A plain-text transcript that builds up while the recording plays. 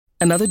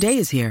Another day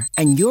is here,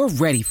 and you're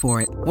ready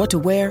for it. What to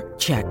wear?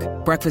 Check.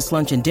 Breakfast,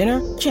 lunch, and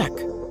dinner? Check.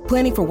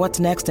 Planning for what's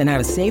next and how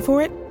to save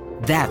for it?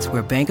 That's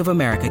where Bank of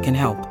America can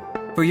help.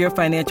 For your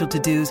financial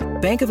to-dos,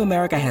 Bank of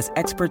America has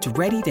experts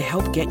ready to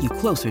help get you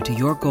closer to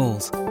your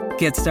goals.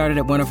 Get started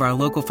at one of our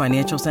local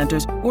financial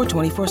centers or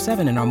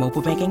 24/7 in our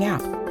mobile banking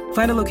app.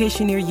 Find a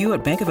location near you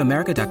at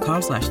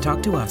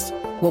bankofamerica.com/talktous.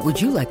 What would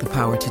you like the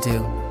power to do?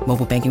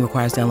 Mobile banking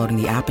requires downloading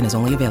the app and is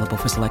only available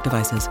for select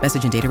devices.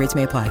 Message and data rates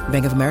may apply.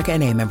 Bank of America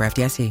N.A., member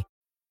FDIC.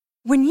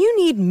 When you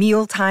need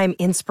mealtime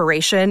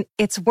inspiration,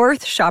 it's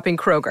worth shopping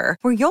Kroger,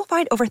 where you'll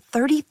find over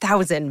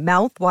 30,000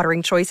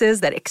 mouth-watering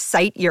choices that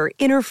excite your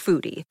inner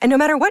foodie. And no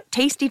matter what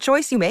tasty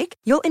choice you make,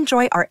 you'll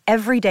enjoy our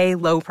everyday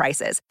low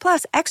prices,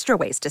 plus extra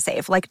ways to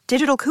save, like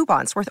digital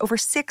coupons worth over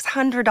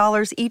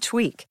 $600 each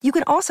week. You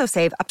can also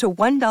save up to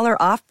 $1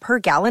 off per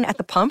gallon at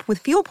the pump with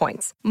fuel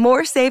points.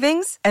 More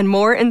savings and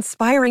more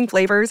inspiring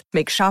flavors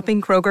make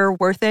shopping Kroger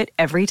worth it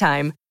every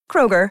time.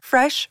 Kroger,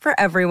 fresh for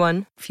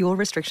everyone. Fuel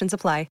restrictions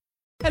apply.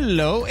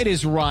 Hello, it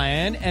is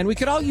Ryan, and we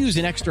could all use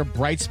an extra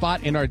bright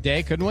spot in our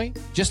day, couldn't we?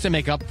 Just to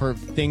make up for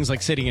things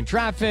like sitting in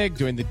traffic,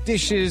 doing the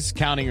dishes,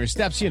 counting your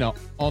steps,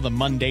 all the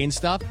mundane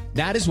stuff.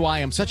 That is why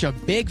I'm such a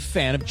big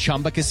fan of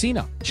Chumba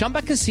Casino.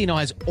 Chumba Casino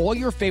has all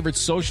your favorite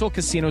social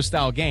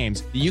casino-style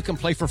games that you can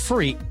play for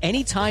free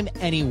anytime,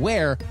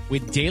 anywhere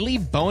with daily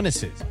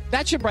bonuses.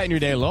 That should brighten your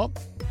day a little.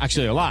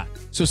 Actually, a lot.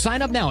 So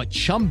sign up now at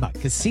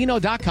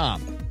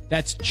ChumbaCasino.com.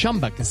 That's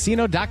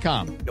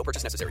ChumbaCasino.com. No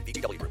purchase necessary.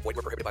 VGW Group. Void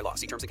where prohibited by law.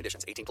 See terms and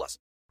conditions. 18+.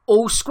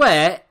 All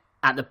square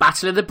at the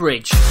Battle of the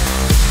Bridge.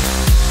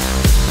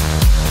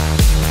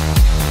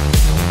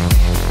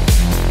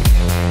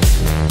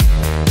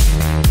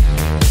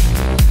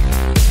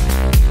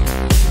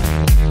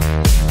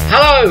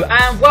 Hello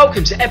and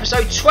welcome to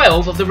episode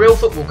 12 of the Real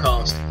Football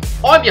Cast.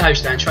 I'm your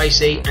host Dan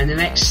Tracy, and in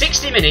the next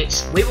 60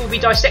 minutes we will be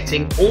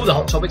dissecting all the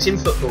hot topics in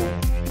football.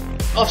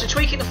 After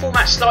tweaking the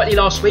format slightly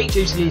last week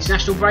due to the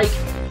international break,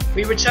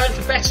 we return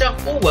for better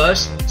or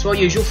worse to our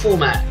usual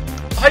format.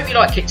 I hope you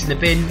like Kicked in the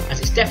Bin, as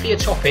it's definitely a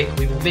topic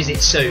we will visit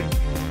soon.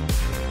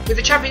 With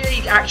the Champions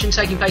League action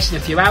taking place in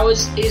a few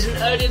hours, it is an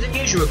earlier than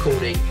usual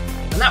recording,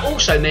 and that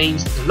also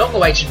means the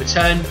long-awaited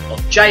return of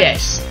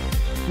JS.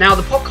 Now,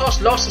 the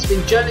podcast loss has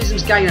been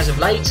journalism's gain as of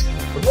late,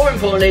 but more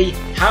importantly,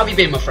 how have you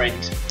been, my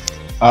friend?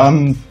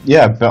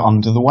 Yeah, a bit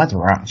under the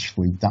weather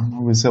actually, Dan.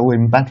 I was ill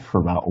in bed for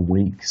about a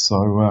week,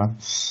 so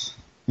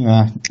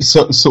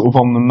sort of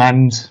on the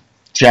mend.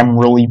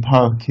 Generally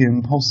perky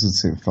and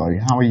positive though.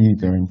 How are you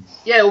doing?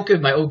 Yeah, all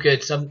good, mate, all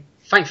good. I'm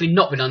thankfully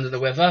not been under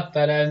the weather,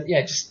 but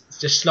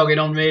just slogging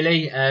on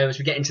really as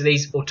we get into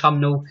these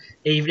autumnal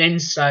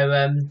evenings. So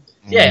I'm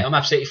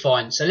absolutely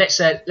fine. So let's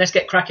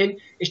get cracking.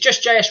 It's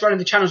just JS running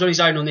the channels on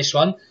his own on this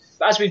one,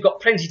 but as we've got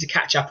plenty to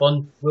catch up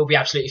on, we'll be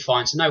absolutely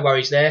fine. So no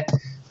worries there.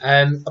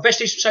 I'll best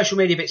do some social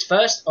media bits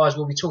first, as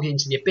we'll be talking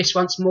into the abyss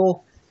once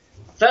more.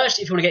 First,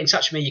 if you want to get in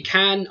touch with me, you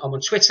can. I'm on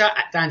Twitter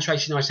at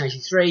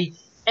DanTracy1983.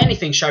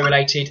 Anything show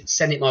related,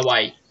 send it my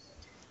way.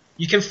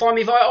 You can find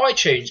me via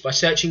iTunes by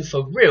searching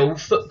for Real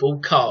Football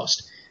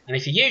Cast. And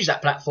if you use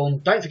that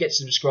platform, don't forget to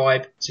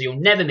subscribe so you'll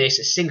never miss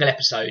a single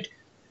episode.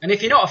 And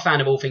if you're not a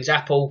fan of all things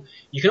Apple,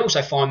 you can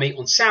also find me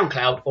on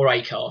SoundCloud or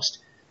Acast.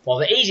 While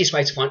the easiest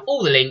way to find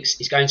all the links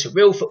is going to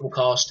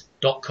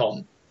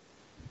realfootballcast.com.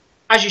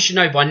 As you should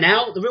know by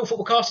now, the Real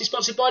Football Cast is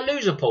sponsored by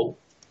Loserpool.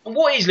 And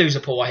what is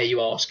Loserpool, I hear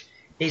you ask?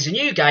 It's a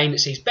new game that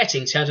sees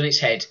betting turned on its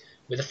head,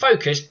 with the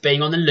focus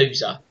being on the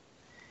loser.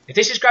 If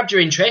this has grabbed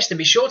your interest, then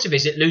be sure to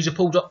visit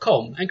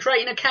loserpool.com and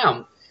create an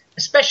account,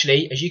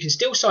 especially as you can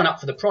still sign up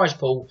for the prize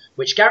pool,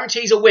 which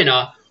guarantees a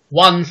winner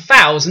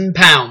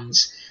 £1,000,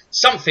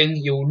 something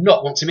you will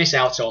not want to miss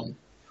out on.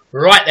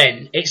 Right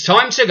then, it's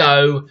time to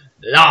go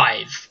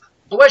live.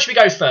 And where should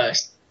we go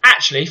first?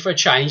 Actually, for a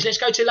change, let's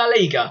go to La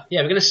Liga.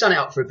 Yeah, we're going to sun it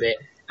up for a bit.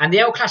 And the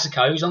El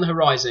Clasico is on the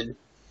horizon.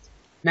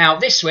 Now,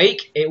 this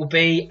week, it will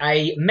be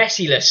a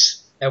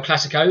Messi-less El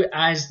Clasico,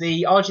 as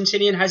the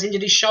Argentinian has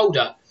injured his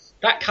shoulder.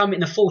 That came in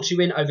the 4-2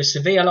 win over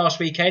Sevilla last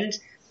weekend.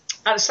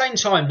 At the same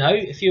time, though,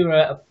 if you were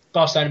a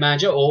Barcelona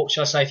manager, or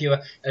shall I say if you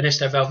were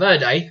Ernesto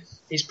Valverde,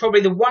 it's probably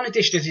the one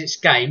addition to this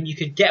game you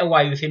could get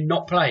away with him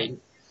not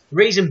playing. The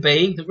reason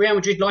being that Real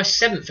Madrid lie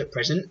 7th at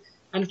present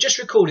and have just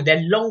recorded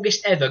their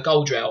longest ever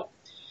goal drought.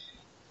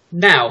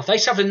 Now, they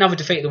suffered another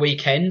defeat at the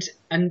weekend,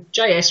 and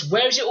JS,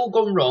 where has it all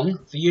gone wrong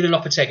for Julen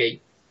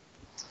Lopetegui?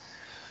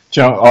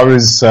 Joe, I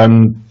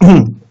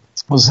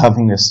was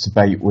having this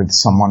debate with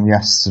someone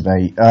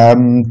yesterday. I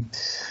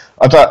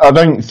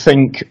don't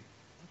think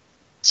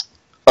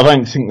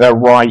they're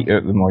right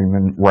at the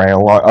moment,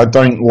 Real. I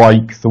don't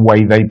like the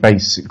way they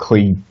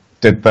basically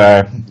did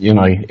their,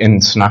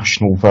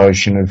 international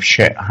version of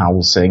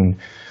shithousing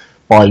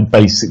by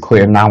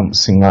basically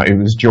announcing that it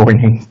was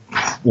joining,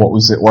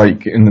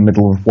 in the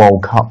middle of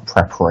World Cup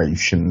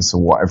preparations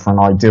or whatever. And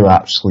I do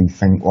actually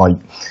think,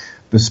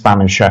 the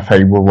Spanish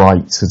FA were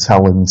right to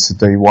tell him to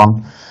do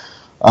one.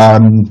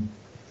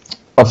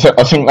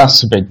 I think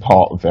that's a big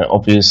part of it.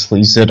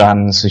 Obviously,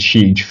 Zidane's a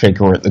huge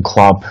figure at the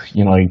club,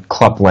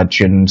 club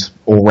legend,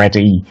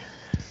 already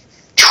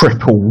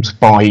crippled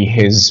by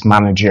his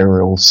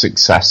managerial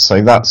success.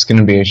 So that's going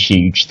to be a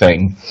huge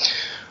thing.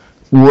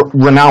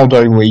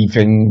 Ronaldo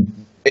leaving,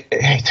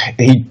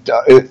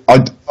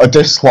 I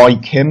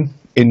dislike him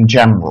in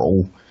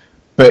general,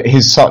 but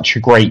he's such a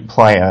great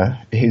player.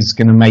 He's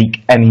going to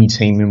make any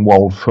team in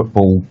world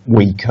football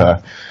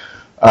weaker.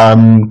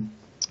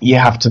 You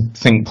have to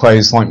think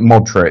players like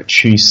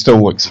Modric, who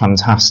still looks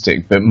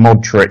fantastic, but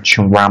Modric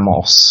and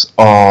Ramos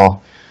are,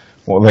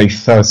 what are they,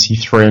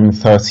 33 and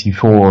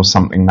 34 or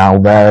something now.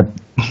 They're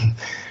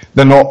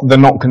not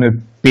going to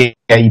be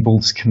able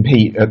to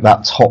compete at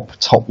that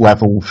top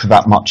level for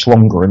that much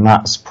longer, and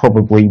that's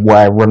probably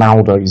where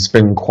Ronaldo's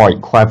been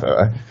quite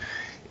clever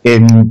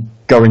in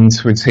going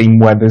to a team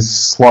where there's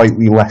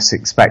slightly less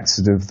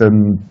expected of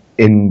them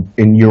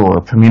in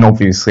Europe. I mean,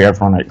 obviously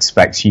everyone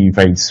expects Juve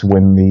to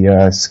win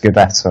the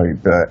Scudetto,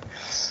 but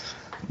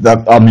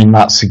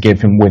that's a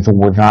given with or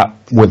without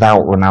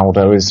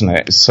Ronaldo, isn't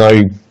it?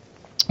 So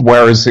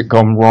where has it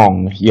gone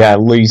wrong? Yeah,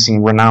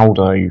 losing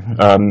Ronaldo,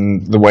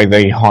 the way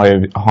they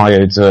hired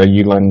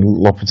Julen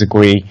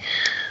Lopetegui,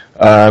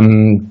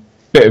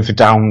 bit of a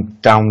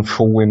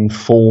downfall in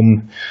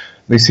form.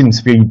 They seem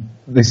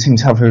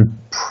to have a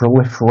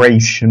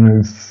proliferation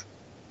of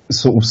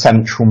sort of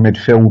central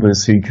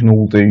midfielders who can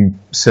all do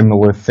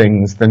similar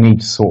things. They need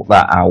to sort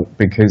that out,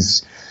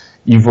 because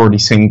you've already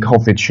seen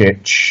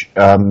Kovacic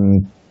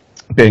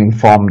being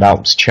farmed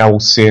out to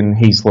Chelsea, and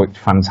he's looked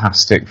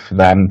fantastic for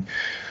them.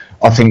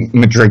 I think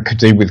Madrid could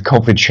do with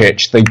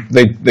Kovacic.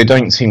 They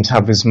don't seem to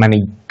have as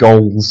many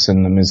goals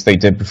in them as they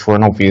did before,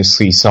 and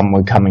obviously some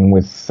were coming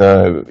with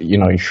from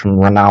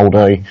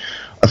Ronaldo.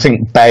 I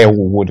think Bale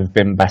would have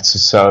been better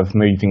served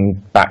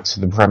moving back to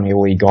the Premier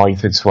League,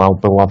 either to our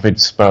beloved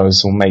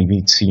Spurs or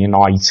maybe to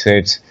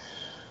United.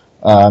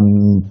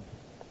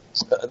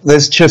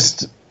 There's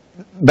just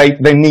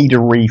they need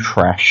a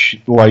refresh,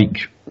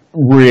 like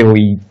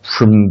really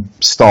from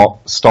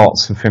start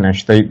to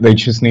finish. They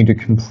just need a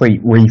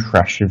complete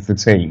refresh of the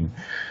team.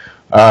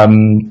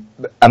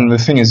 And the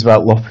thing is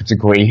about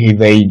Lopetegui, who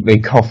they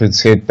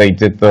coveted, they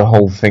did the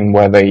whole thing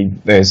where they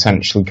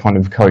essentially kind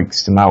of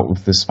coaxed him out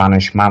of the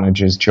Spanish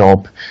manager's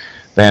job.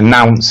 They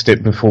announced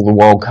it before the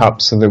World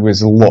Cup, so there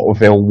was a lot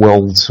of ill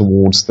will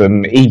towards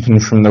them, even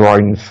from their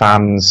own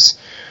fans.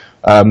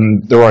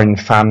 Their own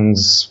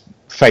fans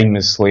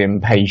famously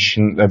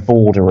impatient, they're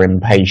border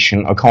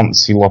impatient. I can't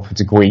see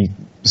Lopetegui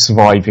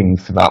surviving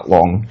for that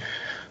long.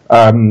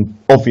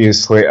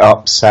 Obviously, it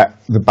upset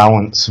the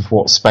balance of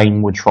what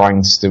Spain were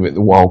trying to do at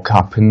the World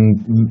Cup,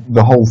 and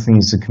the whole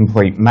thing's a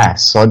complete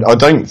mess. I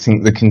don't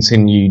think the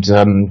continued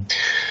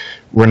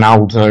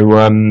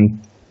Ronaldo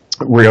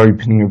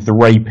reopening of the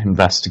rape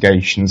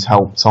investigations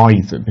helped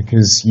either,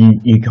 because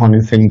you kind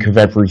of think of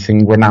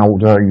everything Real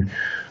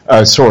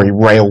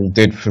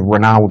did for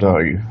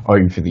Ronaldo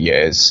over the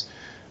years,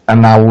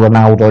 and now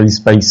Ronaldo's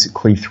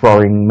basically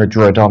throwing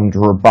Madrid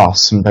under a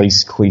bus and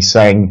basically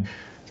saying,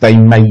 they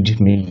made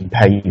me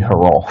pay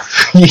her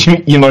off.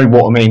 You know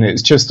what I mean?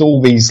 It's just all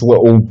these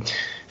little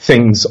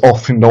things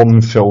off and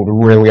on field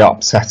are really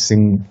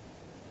upsetting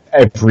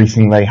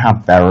everything they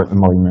have there at the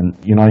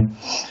moment, you know?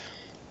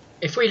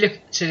 If we look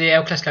to the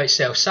El Clasico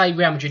itself, say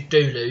Real Madrid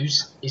do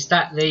lose, is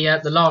that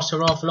the last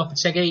hurrah for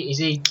Lopetegui? Is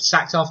he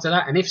sacked after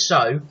that? And if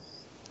so,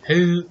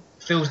 who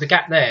fills the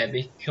gap there?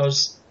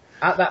 Because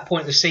at that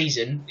point of the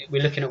season,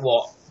 we're looking at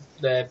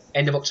the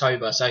end of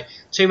October. So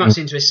 2 months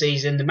into a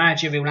season, the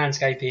managerial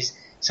landscape is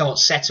somewhat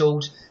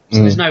settled, so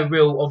there's no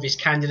real obvious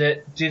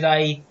candidate. Do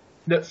they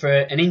look for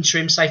an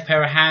interim safe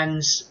pair of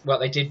hands,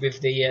 like they did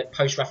with the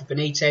post-Rafa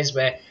Benitez,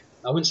 where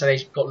I wouldn't say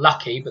they got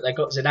lucky, but they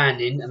got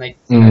Zidane in, and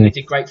they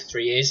did great for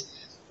 3 years?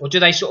 Or do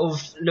they sort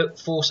of look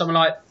for someone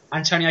like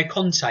Antonio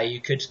Conte,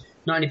 who could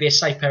not only be a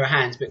safe pair of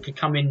hands, but could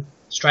come in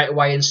straight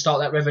away and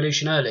start that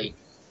revolution early?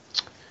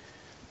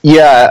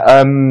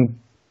 Yeah,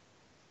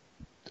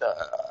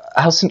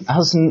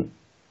 hasn't.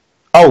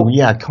 Oh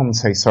yeah,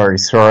 Conte. Sorry.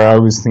 I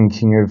was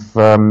thinking of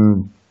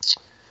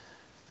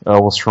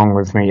what's wrong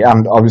with me?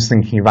 And I was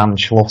thinking of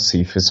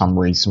Ancelotti for some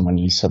reason when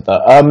you said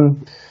that.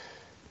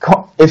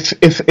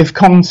 If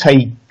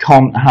Conte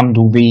can't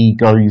handle the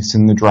egos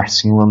in the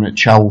dressing room at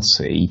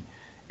Chelsea,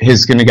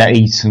 he's going to get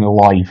eaten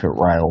alive at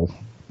Real.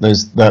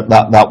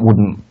 That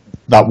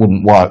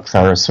wouldn't work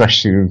there,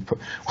 especially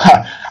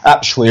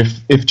actually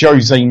if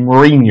Jose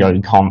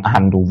Mourinho can't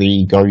handle the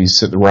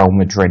egos at the Real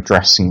Madrid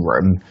dressing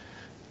room,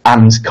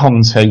 and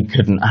Conte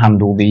couldn't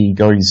handle the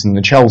egos in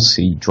the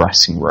Chelsea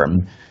dressing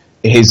room,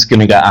 he's going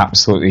to get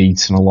absolutely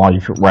eaten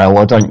alive at Real.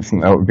 I don't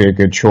think that would be a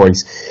good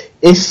choice.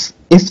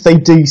 If they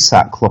do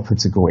sack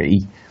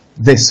Lopetegui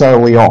this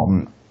early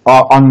on,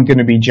 I'm going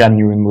to be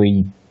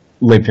genuinely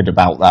livid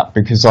about that,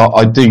 because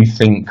I do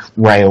think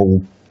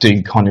Real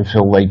do kind of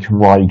feel they can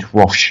ride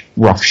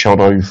roughshod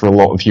over a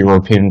lot of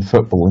European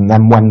football, and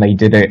then when they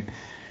did it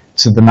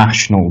to the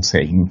national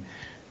team,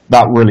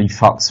 that really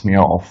fucks me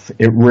off.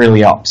 It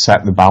really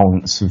upset the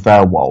balance of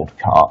their World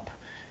Cup.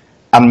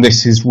 And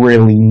this is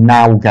really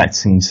now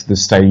getting to the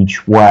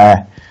stage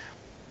where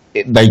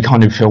they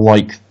kind of feel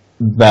like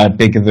they're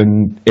bigger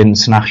than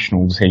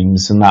international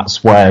teams, and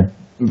that's where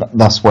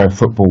that's where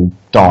football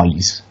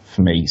dies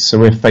for me.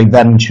 So if they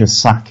then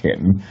just sack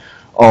him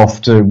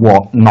after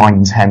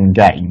 9-10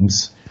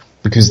 games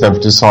because they've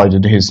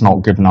decided he's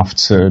not good enough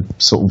to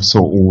sort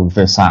all of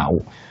this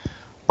out,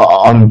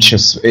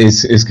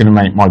 it's going to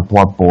make my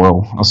blood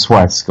boil. I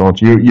swear to God,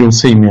 you'll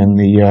see me in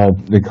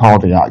the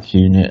cardiac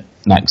unit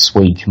next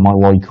week in my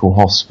local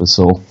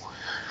hospital.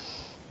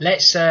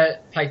 Let's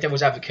play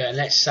devil's advocate and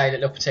let's say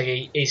that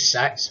Lopetegui is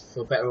sacked,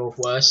 for better or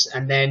worse,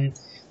 and then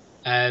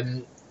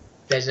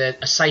there's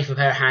a safer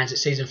pair of hands that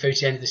sees them through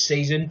to the end of the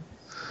season,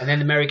 and then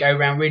the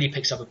merry-go-round really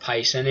picks up a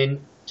pace. And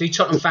then, do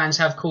Tottenham fans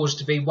have cause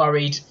to be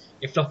worried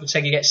if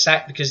Lopetegui gets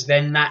sacked? Because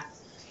then that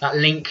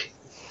link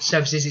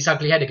surfaces its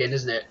ugly head again,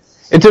 doesn't it?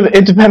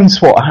 It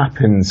depends what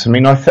happens. I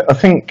mean, I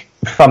think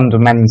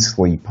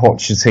fundamentally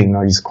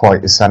Pochettino's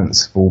quite a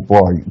sensible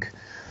bloke.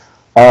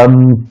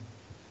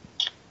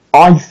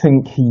 I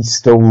think he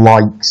still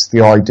likes the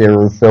idea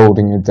of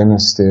building a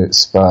dynasty at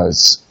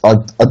Spurs. I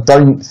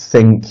don't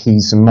think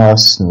he's a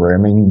mercenary. I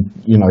mean,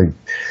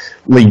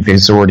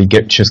 Levy's already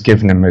just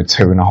given him a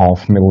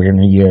 $2.5 million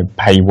a year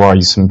pay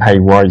rise and pay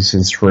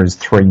rises for his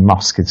 3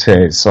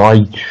 musketeers. So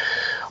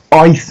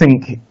I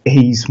think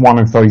he's one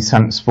of those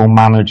sensible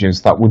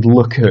managers that would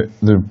look at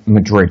the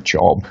Madrid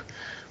job,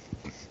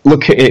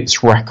 look at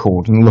its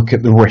record and look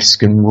at the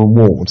risk and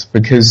reward,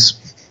 because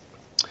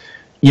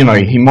he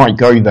might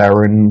go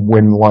there and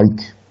win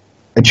like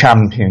a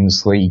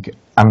Champions League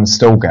and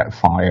still get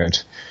fired.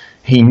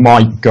 He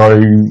might go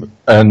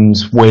and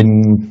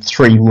win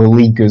 3 La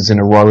Ligas in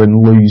a row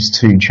and lose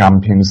 2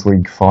 Champions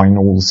League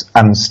finals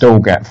and still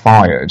get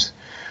fired.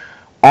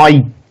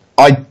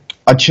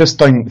 I just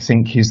don't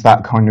think he's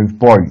that kind of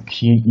bloke.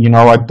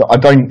 I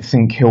don't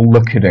think he'll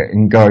look at it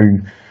and go,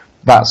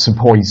 that's a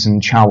poison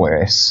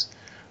chalice.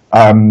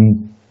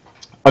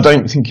 I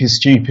don't think he's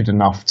stupid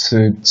enough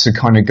to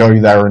kind of go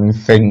there and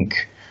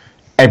think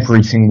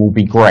everything will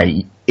be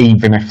great,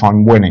 even if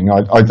I'm winning.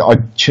 I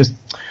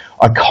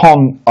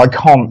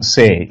can't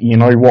see it. You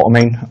know what I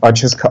mean? I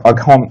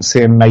can't see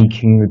him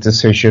making the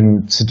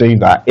decision to do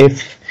that.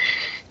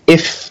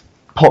 If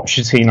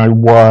Pochettino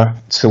were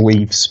to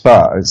leave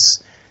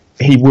Spurs,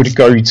 he would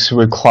go to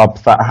a club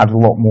that had a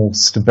lot more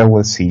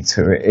stability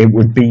to it. It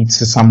would be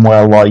to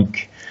somewhere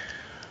like,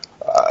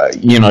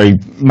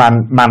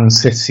 Man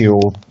City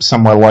or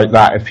somewhere like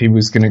that. If he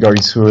was going to go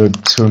to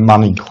a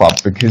money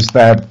club, because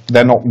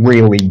they're not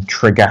really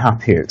trigger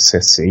happy at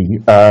City.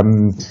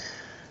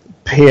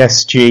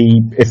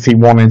 PSG, if he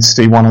wanted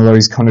to do one of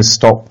those kind of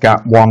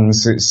stopgap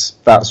ones,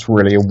 that's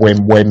really a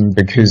win-win,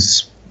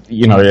 because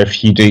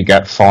if you do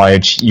get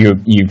fired,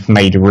 you've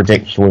made a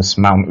ridiculous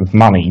amount of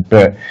money.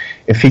 But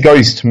if he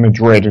goes to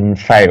Madrid and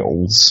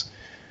fails,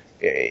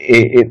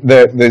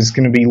 there's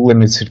going to be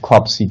limited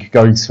clubs he could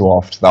go to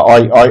after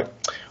that.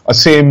 I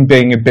see him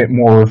being a bit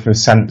more of a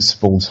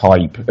sensible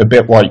type, a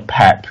bit like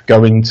Pep,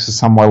 going to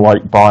somewhere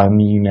like Bayern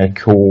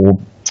Munich or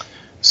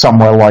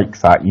somewhere like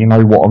that. You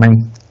know what I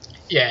mean?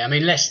 Yeah, I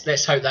mean,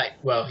 let's hope that.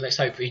 Well, let's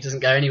hope he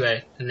doesn't go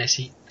anywhere unless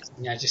he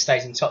just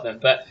stays in Tottenham.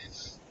 But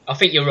I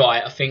think you're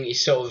right. I think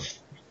he's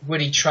would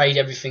he trade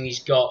everything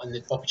he's got and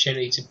the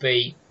opportunity to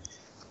be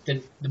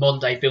the modern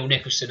day Bill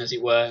Nicholson, as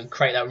it were, and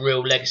create that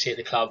real legacy at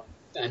the club,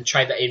 and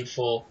trade that in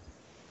for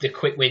the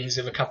quick wins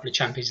of a couple of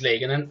Champions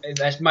League, and then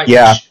that's maybe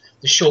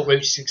the short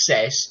route to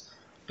success,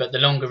 but the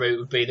longer route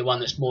would be the one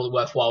that's more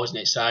worthwhile, isn't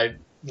it? So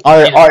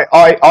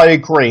I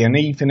agree, and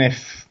even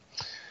if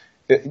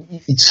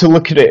to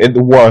look at it at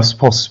the worst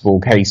possible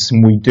case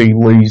and we do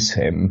lose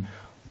him,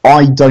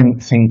 I don't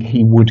think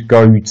he would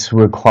go to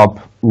a club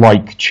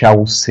like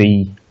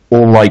Chelsea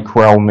or like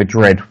Real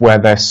Madrid, where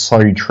they're so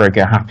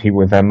trigger happy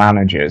with their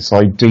managers.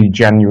 I do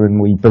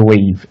genuinely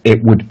believe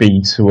it would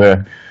be to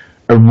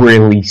a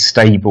really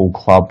stable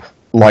club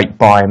like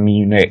Bayern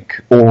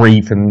Munich, or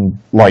even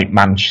like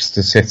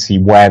Manchester City,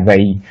 where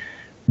they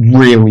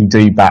really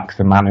do back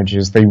the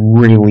managers. They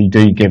really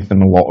do give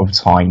them a lot of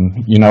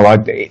time.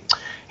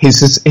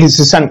 He's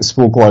a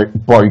sensible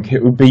bloke.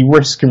 It would be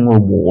risk and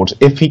reward.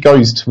 If he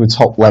goes to a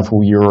top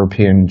level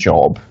European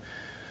job,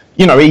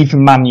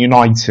 even Man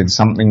United,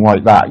 something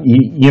like that,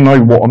 you know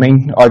what I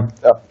mean?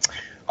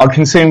 I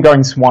can see him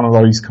going to one of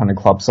those kind of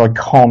clubs. I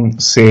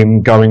can't see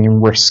him going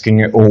and risking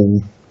it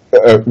all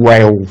at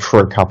Real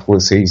for a couple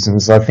of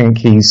seasons. I think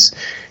he's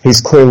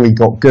clearly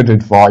got good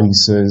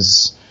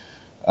advisors.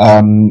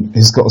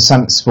 He's got a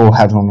sensible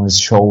head on his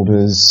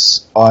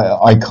shoulders.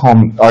 I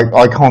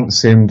can't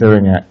see him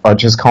doing it. I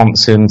just can't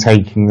see him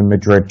taking the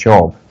Madrid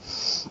job.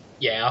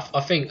 Yeah, I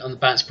think on the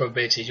balance of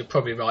probabilities, you're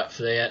probably right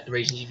for the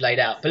reasons you've laid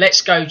out. But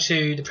let's go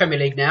to the Premier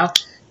League now.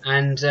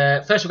 And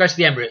first we'll go to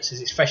the Emirates,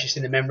 as it's freshest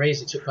in the memory,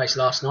 as it took place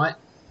last night.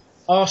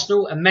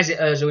 Arsenal and Mesut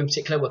Ozil in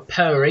particular were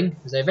purring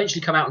as they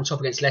eventually come out on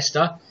top against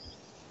Leicester.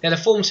 They're the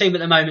form team at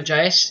the moment,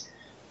 JS.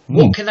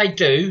 What can they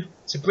do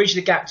to bridge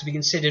the gap to be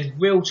considered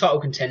real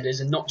title contenders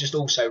and not just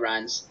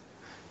also-rans?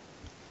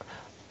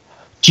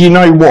 Do you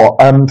know what?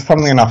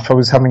 Funnily enough, I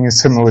was having a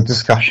similar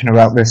discussion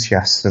about this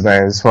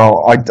yesterday as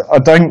well. I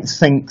don't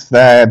think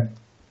they're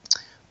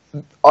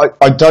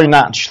I don't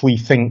actually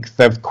think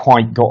they've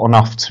quite got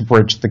enough to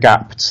bridge the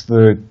gap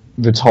to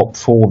the top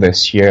four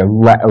this year,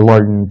 let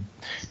alone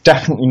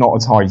definitely not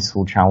a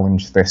title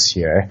challenge this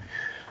year.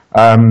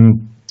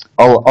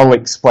 I'll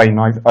explain.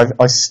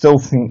 I still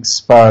think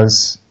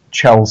Spurs,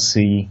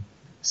 Chelsea,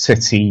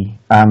 City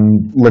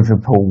and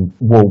Liverpool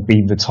will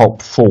be the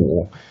top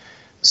four,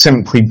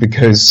 simply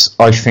because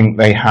I think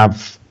they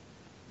have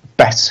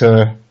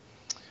better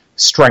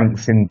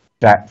strength in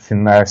depth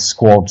in their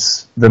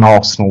squads than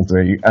Arsenal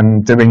do,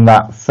 and doing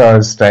that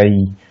Thursday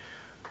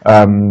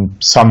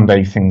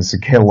Sunday thing's a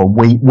killer.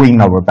 We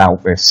know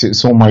about this.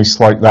 It's almost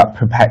like that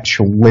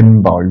perpetual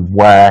limbo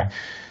where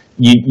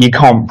you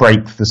can't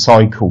break the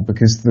cycle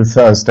because the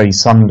Thursday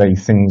Sunday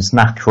thing's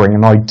knackering,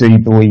 and I do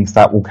believe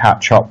that will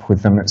catch up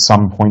with them at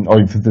some point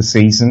over the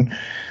season.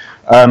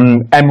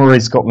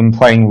 Emery's got them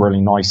playing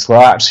really nicely.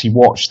 I actually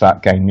watched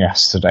that game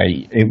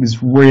yesterday. It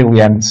was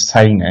really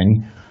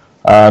entertaining.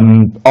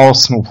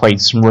 Arsenal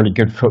played some really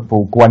good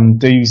football.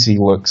 Guendouzi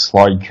looks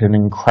like an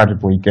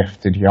incredibly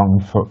gifted young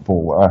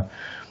footballer.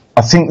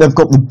 I think they've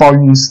got the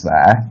bones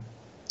there.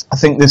 I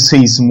think this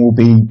season will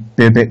be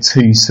a bit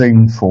too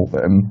soon for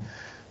them.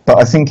 But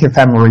I think if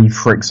Emery,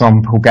 for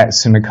example,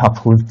 gets in a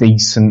couple of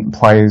decent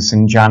players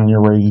in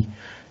January,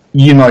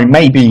 you know,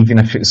 maybe even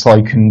if it's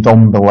like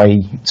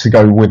Ndombele to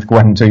go with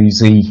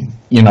Guendouzi,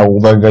 you know,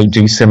 although they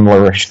do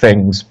similar-ish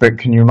things, but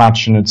can you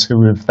imagine the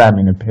two of them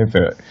in a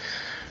pivot?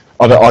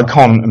 I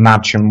can't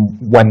imagine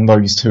when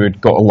those two had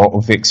got a lot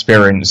of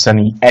experience,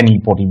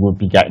 anybody would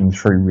be getting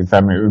through with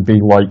them. It would be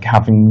like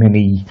having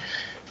mini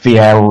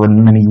Vieira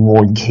and mini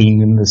Roy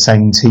Keane in the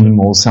same team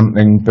or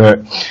something. But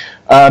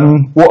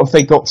what have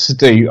they got to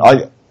do?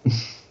 I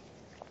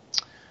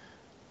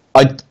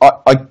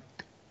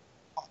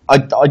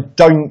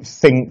don't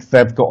think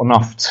they've got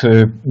enough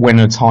to win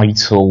a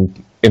title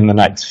in the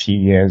next few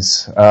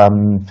years.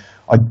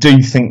 I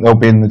do think they'll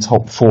be in the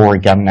top four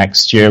again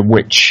next year,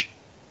 which,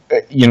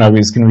 you know,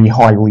 is going to be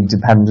highly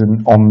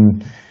dependent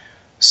on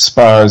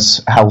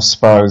Spurs, how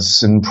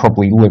Spurs and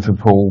probably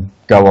Liverpool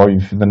go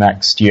over the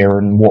next year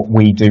and what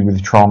we do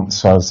with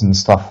transfers and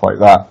stuff like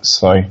that.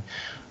 So,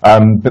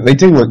 but they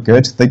do look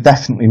good. They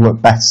definitely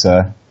look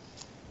better.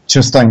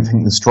 Just don't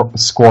think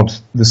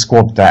the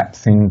squad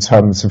depth in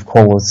terms of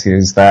quality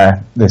is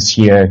there this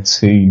year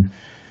to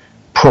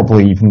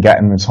probably even get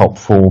in the top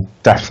four.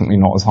 Definitely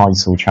not a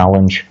title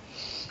challenge.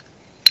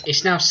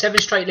 It's now 7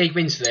 straight league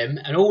wins for them,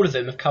 and all of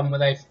them have come where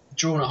they've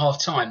drawn at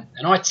half time.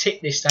 And I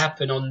tipped this to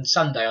happen on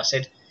Sunday. I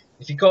said,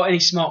 if you've got any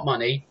smart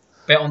money,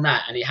 bet on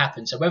that, and it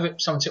happened. So whether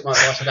someone took my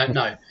advice, I don't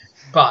know.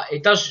 But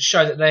it does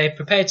show that they're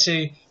prepared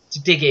to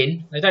dig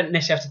in. They don't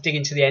necessarily have to dig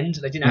into the end.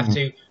 They didn't have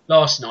to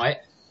last night.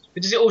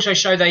 But does it also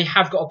show they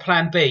have got a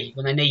plan B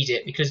when they need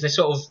it? Because they're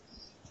sort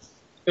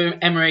of,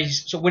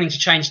 Emery's sort of willing to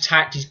change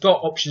tact. He's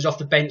got options off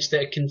the bench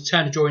that can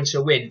turn a draw into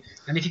a win.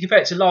 And if you compare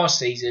it to last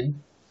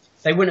season,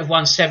 they wouldn't have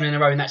won 7 in a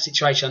row in that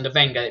situation under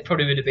Wenger. It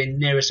probably would have been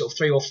nearer sort of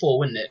 3 or 4,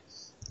 wouldn't it?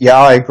 Yeah,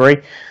 I agree.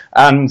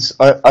 And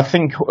I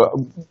think,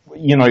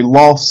 you know,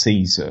 last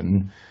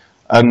season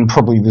and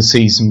probably the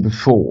season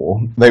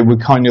before, they were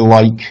kind of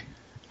like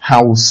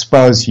how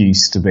Spurs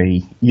used to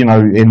be, you know,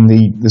 in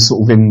the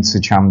sort of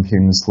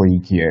inter-Champions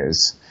League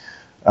years,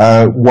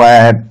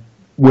 where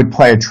we'd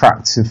play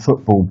attractive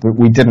football, but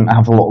we didn't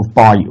have a lot of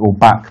bite or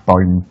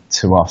backbone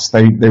to us.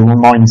 They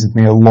reminded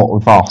me a lot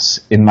of us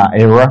in that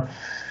era.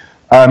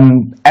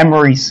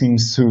 Emery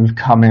seems to have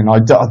come in. I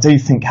do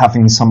think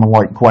having someone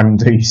like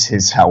Guendouzi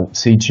has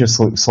helped. He just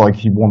looks like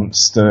he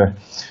wants to,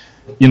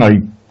 you know,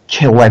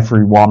 kill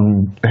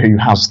everyone who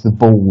has the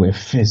ball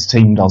if his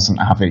team doesn't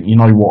have it. You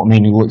know what I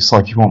mean? He looks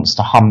like he wants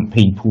to hunt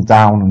people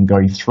down and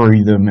go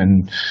through them,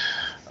 and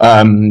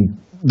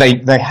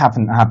they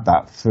haven't had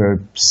that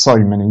for so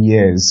many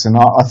years. And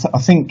I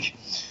think,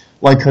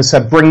 like I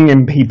said, bringing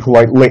in people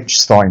like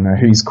Lichtsteiner,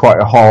 who's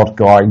quite a hard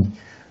guy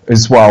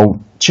as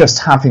well, just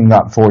having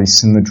that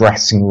voice in the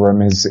dressing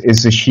room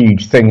is a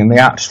huge thing, and they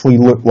actually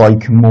look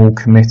like a more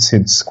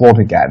committed squad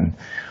again.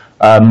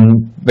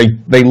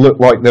 They look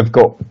like they've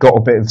got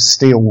a bit of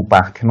steel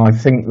back, and I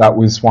think that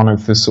was one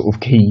of the sort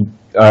of key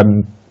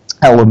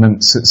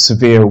elements at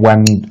Sevilla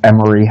when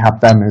Emery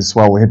had them as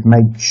well. He'd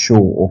make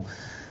sure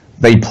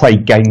they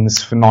played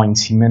games for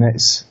 90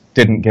 minutes,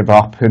 didn't give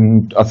up,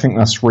 and I think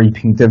that's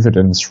reaping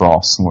dividends for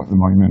Arsenal at the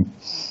moment.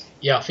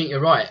 Yeah, I think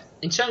you're right.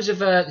 In terms of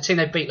the team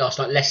they beat last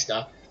night,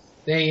 Leicester,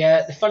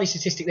 the funny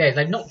statistic there is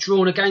they've not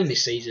drawn a game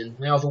this season.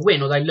 They either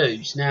win or they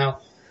lose. Now,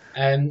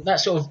 that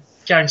sort of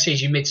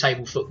guarantees you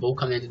mid-table football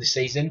coming into the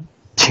season.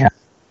 Yeah.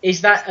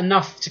 Is that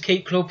enough to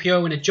keep Claude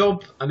Puel in a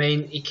job? I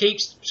mean, he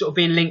keeps sort of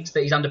being linked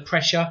that he's under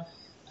pressure.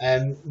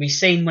 We've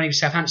seen when he was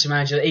Southampton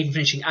manager that even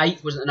finishing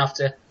 8th wasn't enough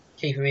to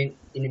keep him in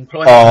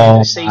employment for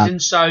the season.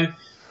 So,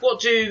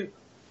 what do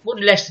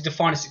Leicester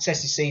define as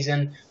success this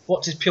season?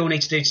 What does Puel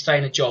need to do to stay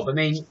in a job? I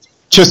mean,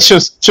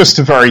 just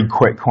a very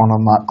quick one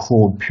on that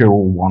Claude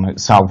Puel one at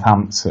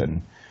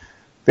Southampton.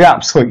 The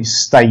absolute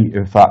state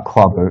of that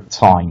club at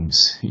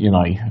times, you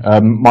know.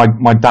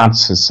 My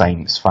dad's a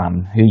Saints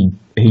fan.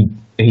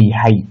 He he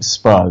hates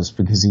Spurs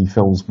because he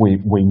feels we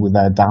were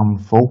their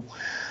downfall.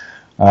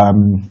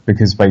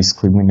 Because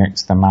basically we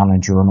nicked their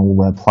manager and all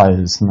their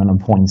players, and then I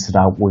pointed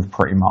out we've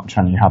pretty much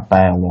only had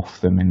Bale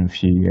off them in a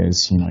few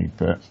years,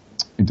 but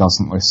he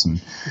doesn't listen.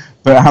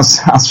 But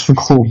as for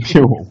Claude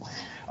Puel,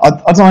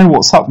 I don't know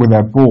what's up with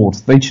their board.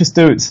 They just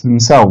do it to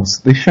themselves.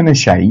 They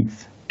finish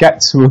 8th,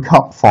 get to a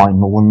cup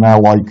final, and they're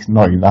like,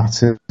 no,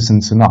 that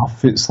isn't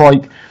enough. It's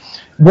like,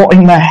 what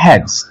in their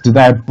heads do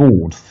their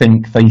board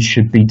think they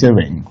should be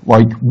doing?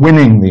 Like,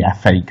 winning the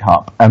FA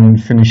Cup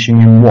and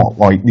finishing in what?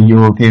 Like, the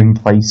European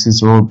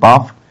places or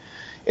above?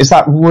 Is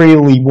that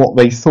really what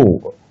they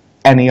thought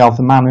any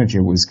other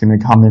manager was going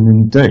to come in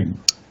and do?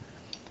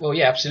 Well,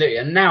 yeah, absolutely.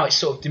 And now it's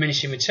sort of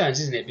diminishing returns,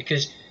 isn't it?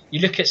 Because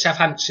you look at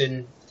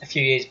Southampton a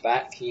few years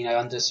back,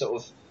 under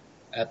sort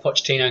of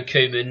Pochettino and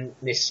Koeman,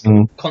 this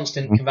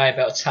constant conveyor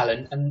belt of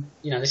talent, and,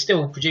 they're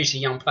still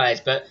producing young players,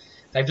 but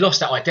they've lost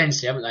that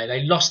identity, haven't they?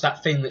 They lost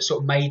that thing that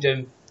sort of made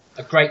them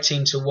a great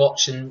team to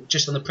watch and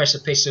just on the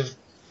precipice of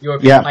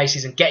European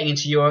places and getting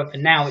into Europe.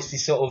 And now it's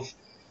this sort of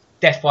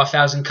death by a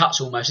thousand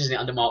cuts almost, isn't it,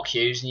 under Mark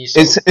Hughes?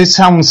 And it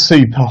sounds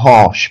super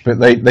harsh, but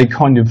they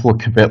kind of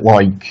look a bit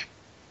like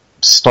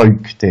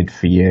Stoke did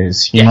for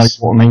years. You know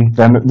what I mean?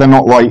 They're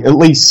not like, at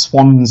least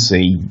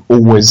Swansea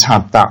always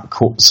had that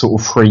sort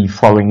of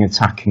free-flowing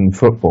attacking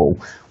football.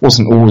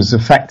 Wasn't always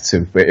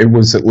effective, but it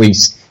was at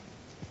least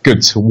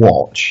good to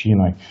watch,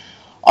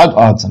 I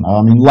don't know.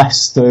 I mean,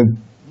 Leicester,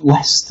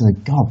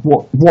 God,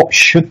 what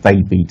should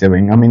they be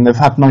doing? I mean, they've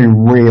had no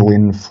real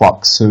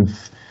influx of,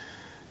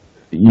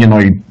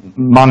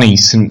 money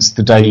since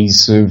the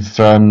days of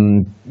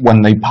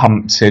when they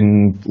pumped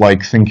in, I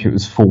think it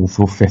was 4th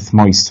or 5th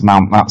most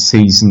amount that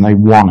season. They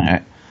won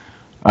it.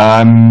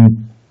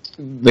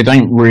 They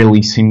don't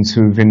really seem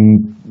to have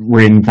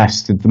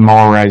reinvested the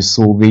Mahrez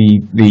or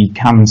the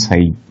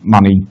Kante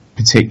money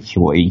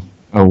particularly,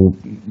 or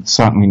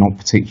certainly not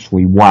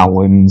particularly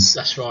well. And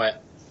that's right.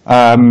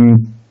 I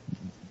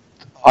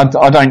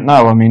don't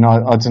know. I mean,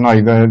 I don't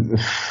know.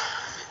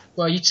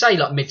 Well, you'd say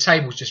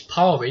mid-table's just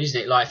par, really,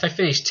 isn't it? Like if they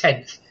finish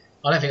 10th,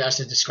 I don't think that's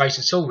a disgrace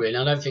at all, really.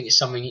 I don't think it's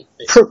something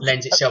that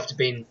lends itself to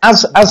being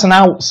as an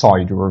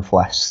outsider of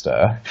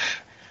Leicester.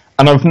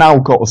 And I've now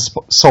got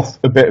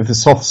a bit of a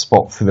soft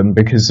spot for them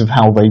because of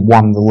how they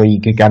won the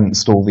league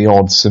against all the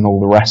odds and all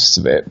the rest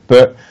of it.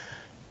 But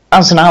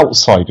as an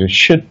outsider,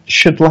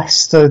 should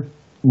Leicester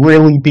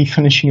really be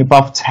finishing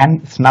above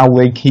 10th now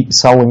they keep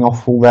selling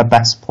off all their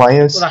best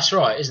players? Well, that's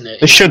right, isn't it?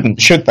 They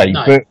shouldn't, should they?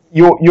 No. But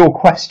your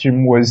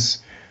question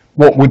was,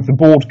 what would the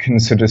board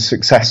consider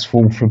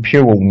successful for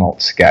Puel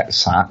not to get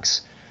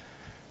sacked?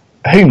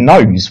 Who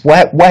knows?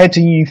 Where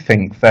do you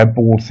think their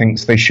board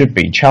thinks they should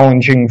be?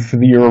 Challenging for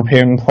the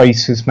European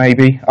places,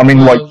 maybe? I mean,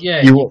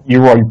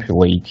 Europa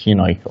League,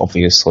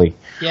 obviously.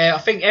 Yeah, I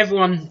think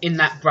everyone in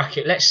that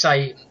bracket, let's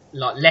say,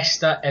 like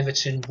Leicester,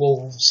 Everton,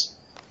 Wolves,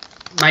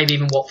 maybe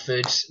even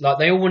Watford,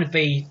 they all want to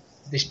be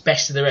this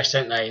best of the rest,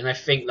 don't they? And they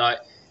think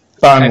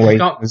Burnley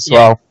as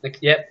well.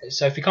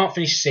 So if we can't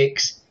finish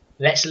 6th,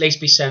 let's at least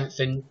be 7th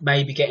and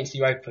maybe get into the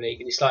Europa League.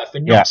 And it's like, if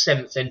we're not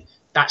 7th, then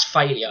that's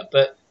failure.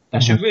 But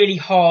that's a really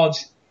hard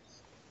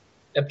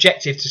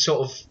objective to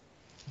sort of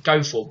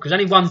go for, because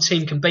only one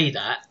team can be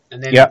that,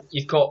 and then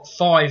you've got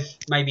 5,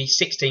 maybe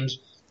 6 teams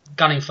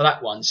gunning for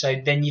that one. So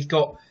then you've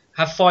got,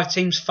 have 5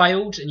 teams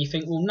failed? And you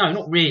think, well, no,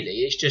 not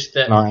really. It's just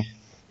that,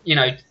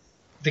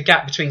 the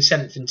gap between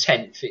 7th and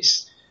 10th,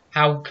 it's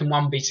how can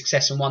one be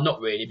successful and one not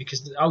really,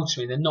 because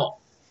ultimately they're not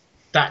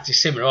that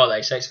dissimilar, are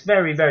they? So it's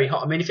very, very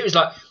hard. I mean, if it was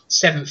like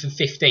 7th and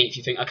 15th,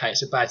 you think, okay,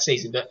 it's a bad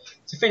season. But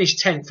to finish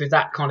 10th with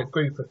that kind of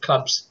group of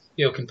clubs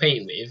you're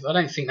competing with, I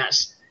don't think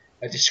that's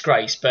a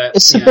disgrace. But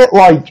it's a bit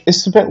like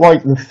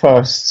the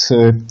 1st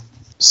to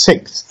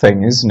 6th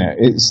thing, isn't it?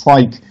 It's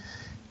like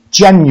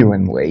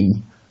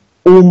genuinely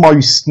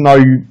almost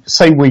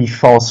say we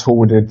fast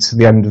forwarded to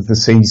the end of the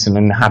season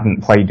and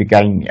hadn't played a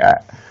game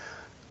yet,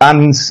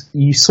 and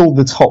you saw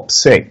the top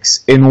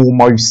 6 in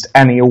almost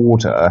any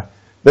order.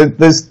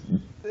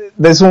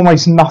 There's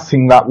almost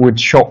nothing that would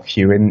shock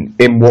you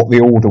in what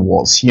the order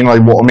was. You know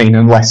what I mean?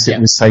 Unless it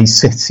was, say,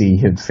 City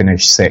had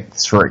finished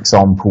 6th, for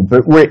example.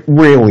 But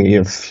really,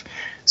 if,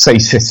 say,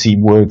 City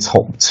were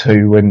top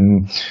 2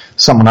 and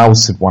someone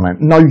else had won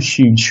it, no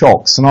huge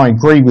shocks. And I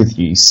agree with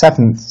you,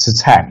 7th to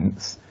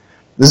 10th,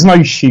 there's no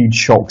huge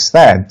shocks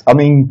there. I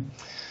mean,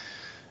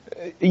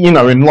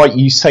 and like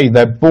you say,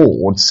 they're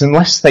boards,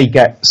 unless they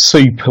get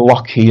super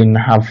lucky and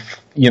have,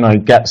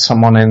 get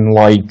someone in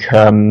like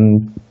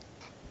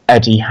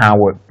Eddie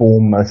Howe at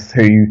Bournemouth,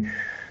 who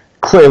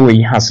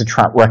clearly has a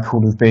track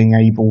record of being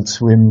able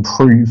to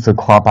improve the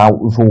club out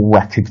of all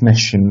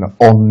recognition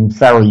on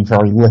very,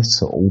 very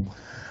little.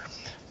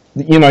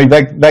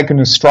 They're going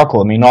to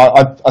struggle. I mean,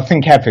 I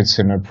think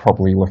Everton are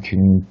probably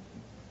looking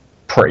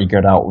pretty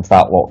good out of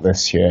that lot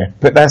this year,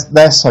 but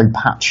they're so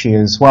patchy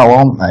as well,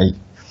 aren't they?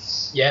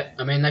 Yeah,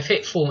 I mean, they've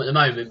hit form at the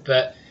moment,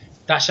 but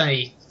that's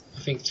only, I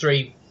think,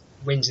 3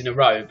 wins in a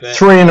row. But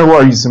 3 in a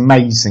row is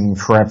amazing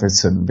for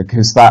Everton,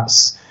 because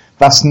that's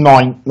that's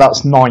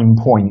 9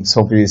 points.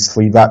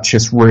 Obviously, that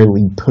just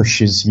really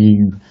pushes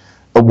you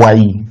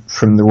away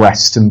from the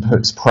rest and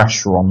puts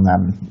pressure on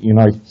them.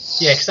 Yeah,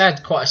 because they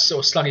had quite a sort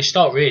of sluggish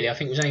start. Really, I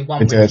think it was only 1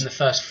 win from the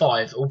first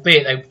 5,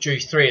 albeit they drew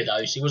 3 of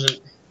those. It wasn't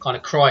kind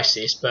of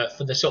crisis, but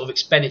for the sort of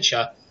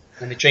expenditure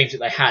and the dreams that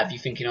they had,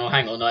 you're thinking, oh,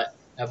 hang on,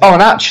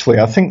 and actually,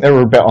 I think they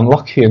were a bit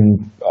unlucky,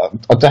 and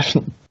I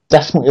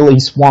definitely at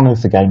least one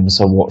of the games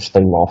I watched,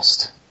 they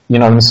lost.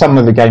 And some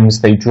of the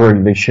games they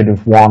drew, they should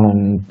have won,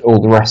 and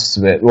all the rest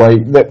of it.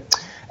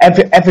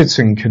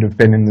 Everton could have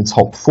been in the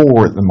top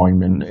 4 at the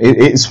moment.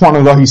 It's one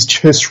of those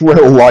just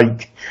real,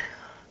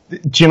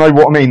 do you know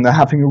what I mean? They're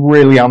having a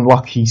really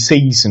unlucky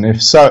season.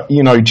 If so,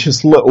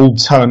 just little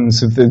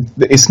turns of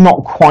it's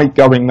not quite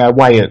going their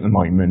way at the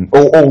moment,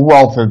 or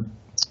rather,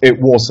 it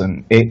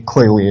wasn't. It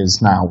clearly is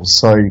now.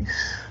 So,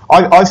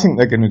 I think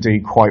they're going to do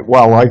quite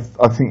well. I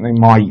think they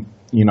might,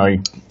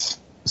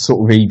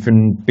 sort of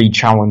even be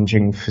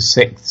challenging for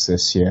 6th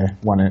this year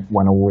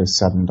when all is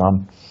said and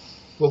done.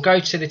 We'll go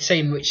to the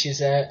team which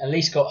is at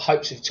least got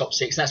hopes of top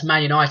 6. That's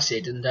Man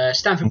United, and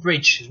Stamford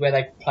Bridge is where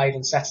they played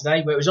on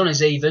Saturday, where it was on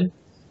as even.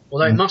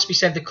 Although it must be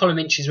said the column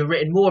inches were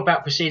written more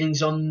about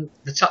proceedings on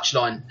the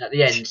touchline at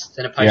the end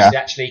than opposed to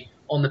actually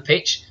on the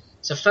pitch.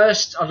 So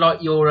first, I'd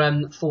like your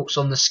thoughts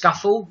on the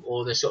scuffle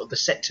or the sort of the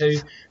set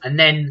to, and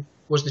then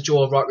was the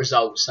draw a right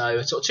result? So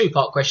a sort of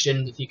 2-part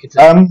question. If you could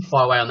fire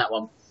away on that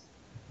one.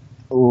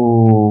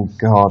 Oh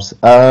God.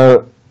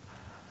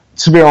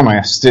 To be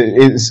honest,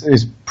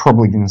 it's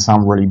probably going to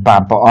sound really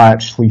bad, but I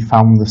actually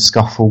found the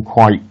scuffle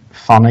quite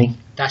funny.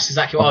 That's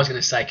exactly what I was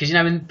going to say. Because,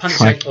 when pundits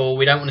say, oh,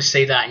 we don't want to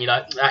see that, and you're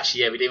like,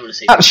 actually, yeah, we do want to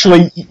see that.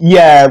 Actually,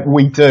 yeah,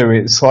 we do.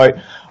 It's like,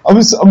 I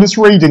was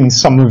reading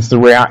some of the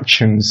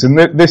reactions, and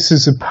this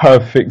is a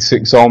perfect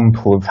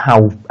example of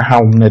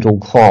how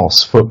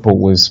middle-class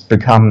football has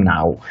become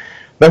now.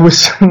 There was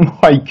some,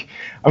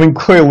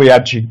 clearly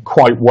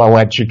quite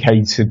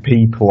well-educated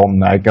people on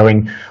there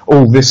going,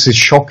 oh, this is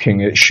shocking,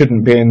 it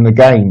shouldn't be in the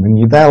game. And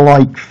you're there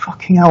like,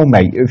 fucking hell,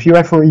 mate, have you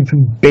ever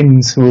even been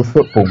to a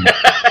football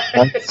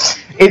match?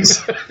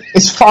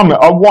 It's fun.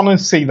 I want to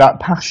see that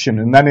passion.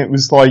 And then it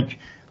was like,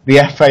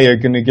 the FA are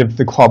going to give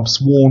the clubs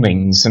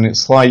warnings. And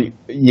it's like,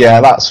 yeah,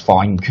 that's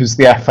fine, because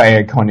the FA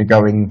are kind of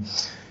going,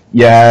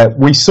 yeah,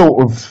 we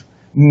sort of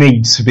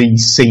need to be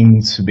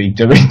seen to be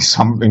doing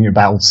something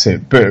about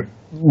it, but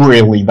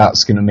really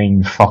that's going to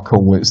mean fuck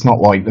all. It's not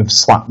like they've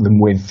slapped them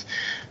with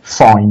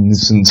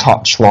fines and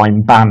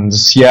touchline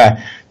bans.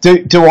 Yeah,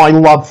 do I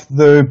love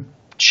the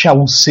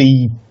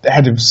Chelsea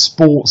head of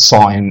sports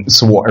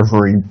science or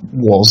whatever he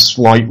was,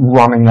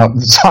 running up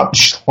the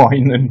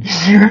touchline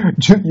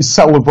and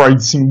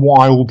celebrating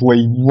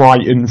wildly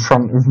right in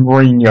front of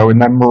Mourinho,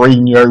 and then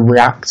Mourinho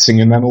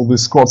reacting, and then all the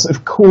squads?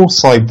 Of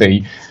course I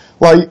do.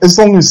 As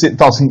long as it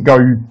doesn't go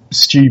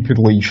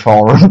stupidly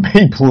far and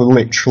people are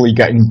literally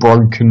getting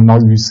broken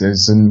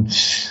noses and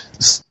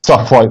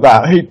stuff like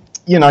that.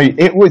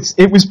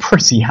 It was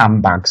pretty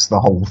handbags, the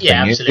whole thing.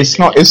 Yeah,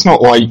 absolutely. It's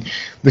not like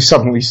they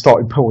suddenly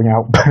started pulling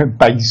out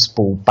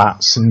baseball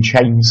bats and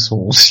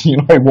chainsaws. You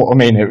know what I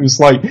mean? It was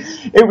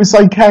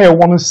okay. I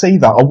want to see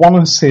that. I want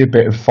to see a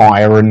bit of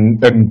fire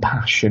and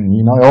passion.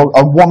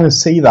 I want to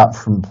see that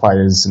from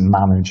players and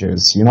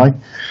managers.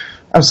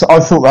 I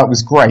thought that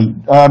was great.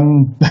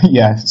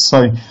 Yeah,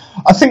 so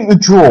I think the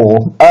draw.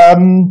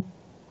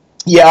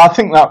 I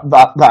think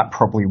that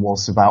probably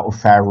was about a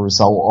fair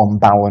result on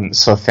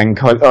balance. I think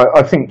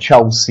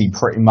Chelsea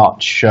pretty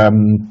much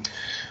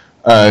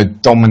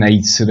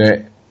dominated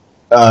it.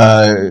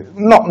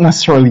 Not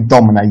necessarily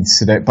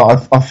dominated it,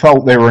 but I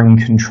felt they were in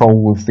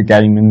control of the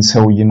game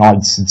until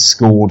United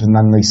scored, and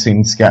then they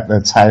seemed to get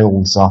their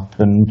tails up,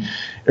 and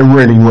it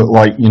really looked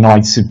like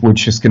United were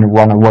just going to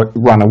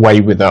run away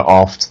with it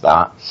after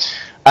that.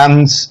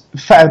 And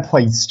fair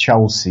play to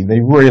Chelsea, they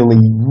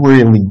really,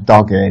 really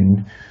dug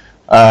in.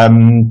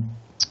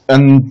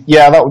 And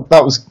yeah,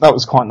 that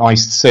was quite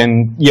nice to see.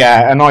 And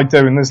yeah, and I do,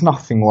 and there's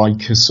nothing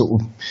like a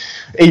sort of,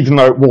 even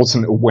though it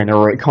wasn't a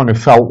winner, it kind of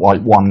felt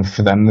like one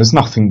for them. There's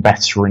nothing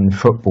better in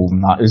football than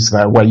that, is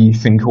there? Where you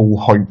think all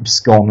hope's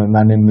gone, and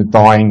then in the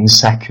dying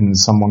second,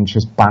 someone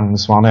just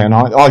bangs one in.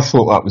 I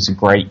thought that was a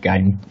great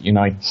game,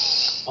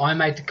 I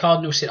made the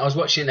cardinal sin. I was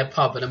watching in the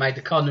pub, and I made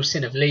the cardinal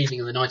sin of leaving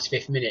in the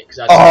 95th minute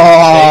because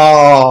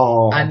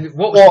and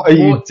what are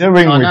you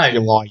doing with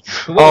your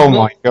life?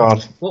 My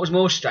god! What was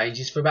more strange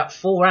is for about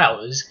 4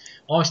 hours,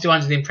 I was still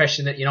under the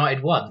impression that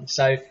United won.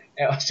 So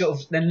I sort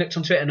of then looked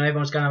on Twitter and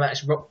everyone was going about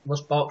this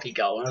Ross Barkley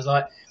goal, and I was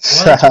like,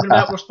 why are they talking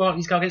about Ross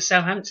Barkley's goal against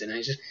Southampton?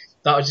 And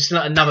that was just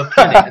like another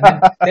planet.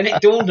 And then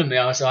it dawned on me,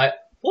 I was like,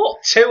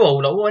 what?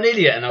 2-2? Like, what an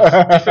idiot. And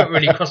I felt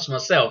really cross with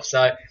myself.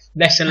 So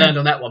lesson learned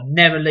on that one.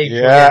 Never leave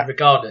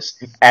regardless.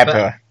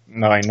 Ever.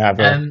 No,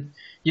 never.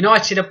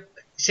 United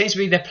seems to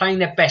be they're playing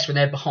their best when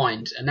they're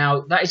behind. And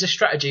now that is a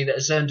strategy that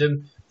has earned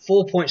them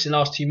 4 points in the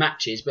last 2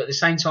 matches. But at the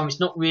same time, it's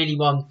not really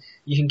one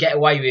you can get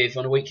away with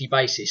on a weekly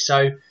basis.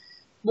 So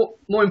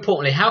more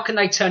importantly, how can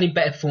they turn in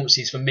better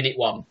performances from minute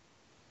one?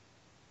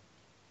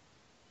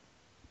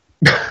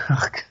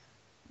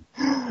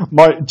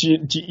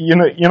 You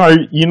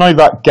know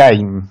that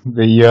game,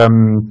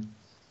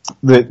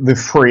 the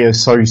free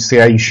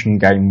association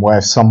game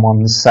where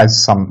someone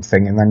says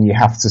something and then you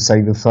have to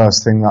say the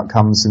first thing that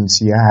comes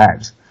into your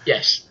head.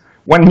 Yes.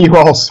 When you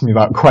asked me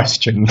that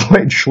question,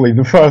 literally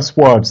the first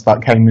words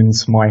that came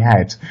into my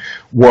head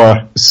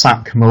were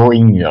sack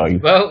Mourinho.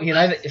 Well,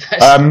 that's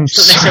not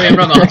necessarily a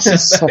wrong answer.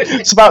 So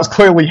that's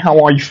clearly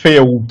how I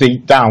feel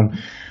deep down.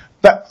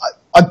 But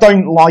I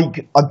don't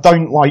like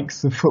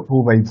the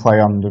football they play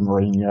under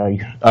Mourinho.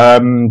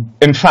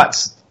 In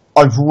fact,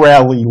 I've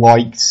rarely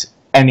liked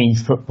any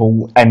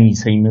football any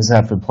team has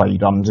ever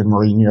played under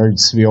Mourinho,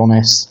 to be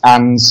honest.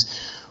 And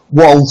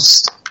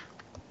whilst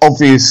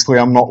obviously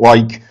I'm not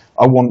like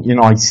I want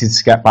United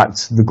to get back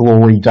to the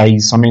glory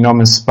days. I mean,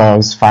 I'm a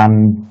Spurs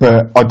fan,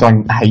 but I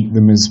don't hate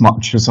them as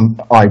much as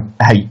I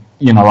hate,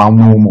 our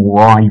normal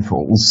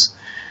rivals.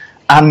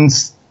 And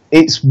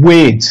it's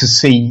weird to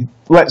see,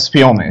 let's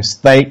be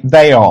honest,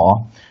 they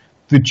are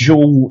the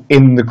jewel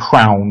in the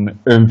crown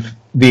of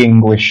the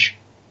English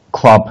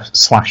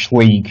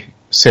club/league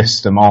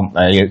system, aren't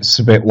they? It's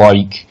a bit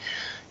like,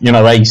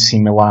 AC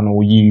Milan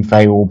or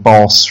Juve or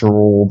Barca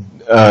or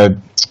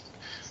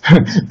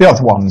the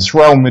other ones,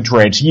 Real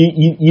Madrid.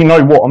 You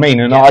know what I mean?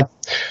 And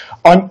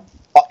I'm.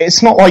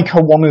 It's not like I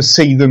want to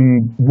see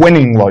them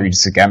winning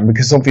loads again,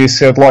 because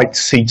obviously I'd like to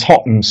see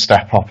Tottenham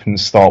step up and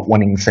start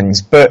winning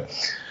things. But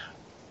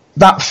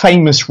that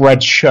famous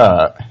red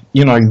shirt,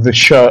 the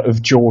shirt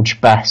of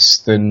George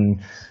Best and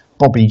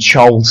Bobby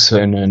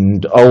Charlton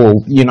and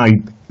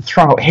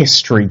throughout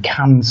history,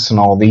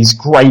 Cantona, these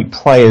great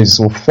players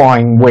or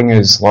flying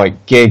wingers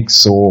like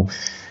Giggs or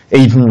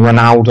even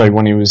Ronaldo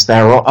when he was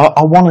there.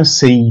 I want to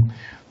see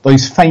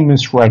those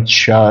famous red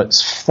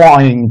shirts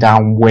flying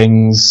down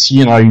wings,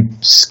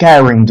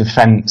 scaring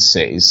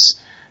defences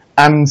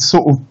and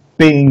sort of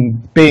being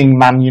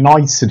Man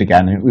United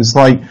again. It was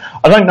like,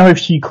 I don't know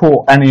if you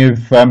caught any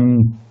of,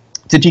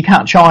 did you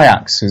catch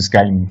Ajax's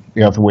game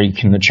the other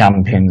week in the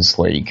Champions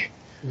League?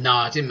 No,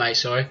 I didn't, mate,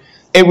 sorry.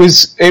 It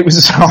was.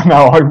 I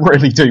know I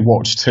really do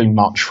watch too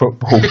much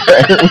football.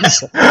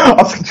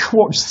 I think I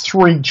watched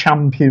 3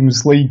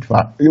 Champions League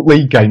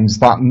games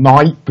that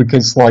night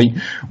because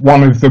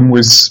one of them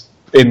was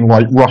in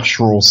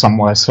Russia or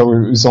somewhere, so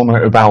it was on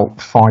at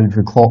about 5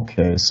 o'clock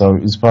here, so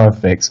it was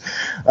perfect.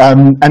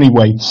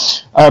 Anyway,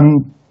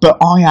 but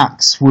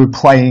Ajax were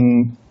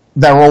playing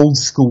their old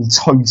school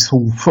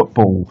total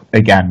football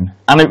again,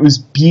 and it was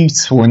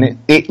beautiful, and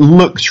it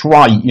looked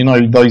right,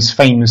 those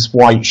famous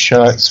white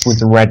shirts with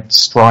the red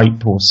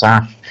stripe or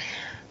sash.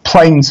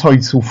 Playing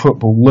total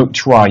football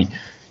looked right.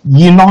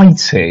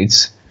 United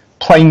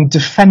playing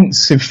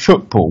defensive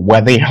football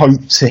where they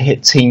hope to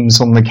hit teams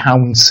on the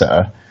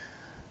counter.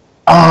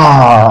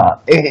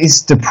 It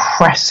is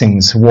depressing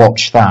to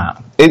watch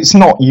that. It's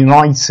not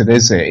United,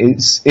 is it?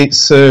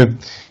 It's a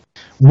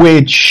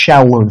weird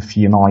shell of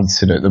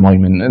United at the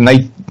moment, and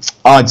they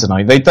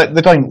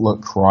don't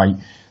look right.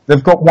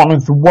 They've got one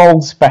of the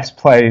world's best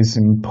players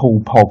in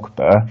Paul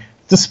Pogba,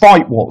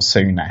 despite what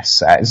Souness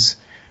says.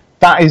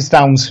 That is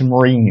down to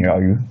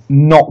Mourinho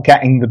not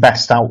getting the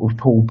best out of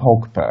Paul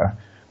Pogba,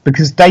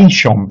 because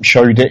Deschamps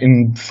showed it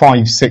in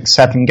 5, 6,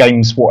 7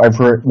 games,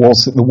 whatever it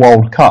was at the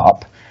World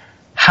Cup,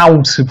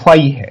 how to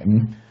play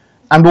him,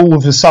 and all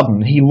of a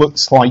sudden he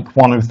looks like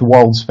one of the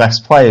world's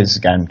best players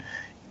again.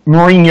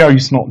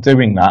 Mourinho's not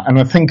doing that, and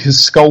I think, as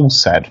Scholes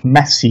said,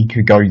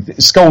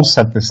 Scholes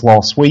said this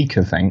last week,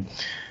 I think,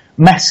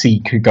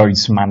 Messi could go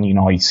to Man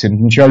United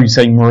and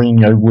Jose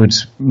Mourinho would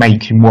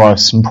make him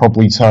worse and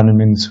probably turn him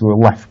into a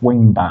left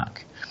wing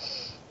back.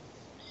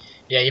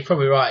 Yeah, you're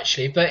probably right,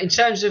 actually. But in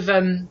terms of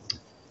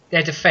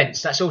their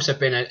defence, that's also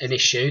been an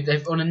issue.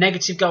 They've on a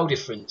negative goal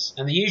difference,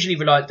 and they usually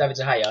rely on David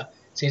De Gea,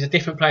 so he's a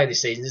different player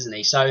this season, isn't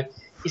he? So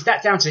is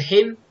that down to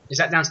him? Is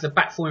that down to the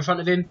back four in front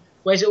of him?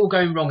 Where's it all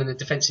going wrong in the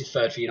defensive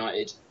third for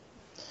United?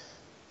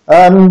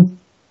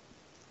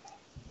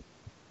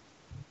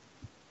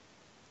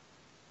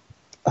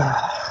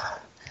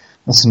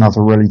 That's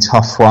another really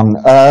tough one.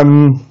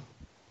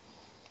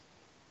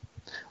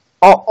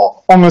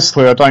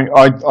 Honestly, I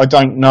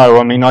don't know.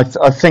 I mean, I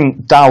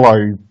think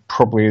Dalot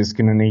probably is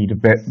going to need a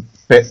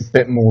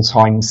bit more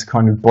time to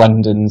kind of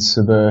blend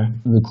into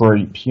the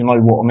group. You know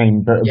what I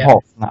mean? But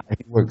apart from that,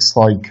 he looks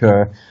like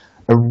a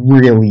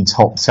really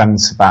top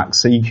centre back.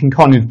 So you can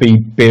kind of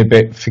be a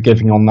bit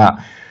forgiving on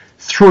that.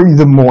 Through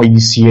the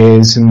Moyes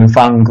years and the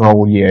Van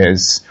Gaal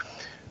years,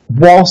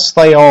 whilst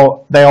they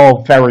are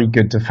very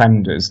good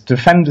defenders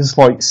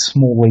like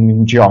Smalling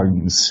and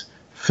Jones,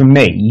 for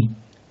me,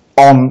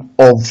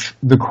 of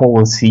the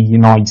quality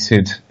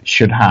United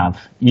should have.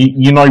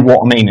 You know what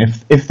I mean?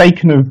 If they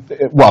can,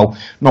 not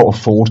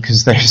afford,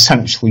 because they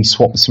essentially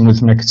swapped him with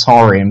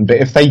Mkhitaryan, but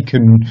if they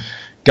can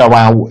go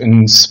out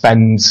and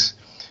spend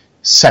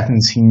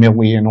 70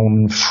 million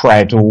on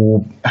Fred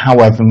or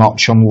however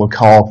much on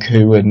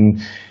Lukaku and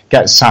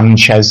get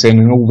Sanchez in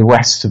and all the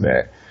rest of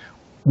it,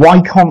 why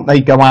can't they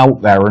go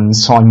out there and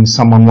sign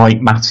someone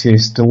like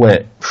Matthias de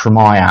Ligt from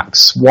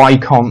Ajax? Why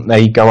can't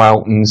they go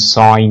out and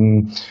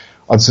sign,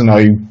 I don't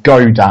know,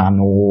 Godan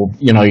or,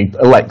 you know,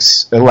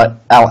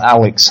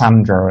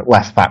 Alexandra at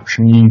left back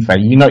from Juve.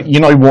 You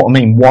know what I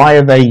mean? Why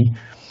are they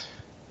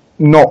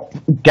not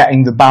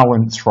getting the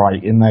balance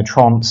right in their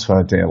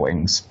transfer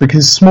dealings?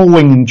 Because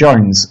Smalling and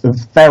Jones are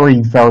very,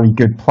 very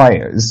good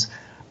players,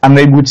 and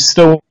they would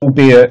still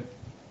be a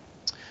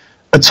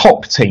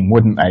top team,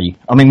 wouldn't they?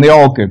 I mean, they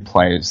are good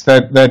players.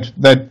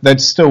 They'd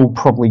still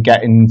probably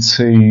get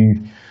into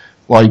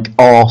like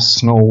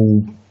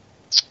Arsenal.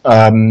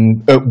 At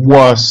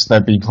worst,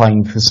 they'd be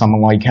playing for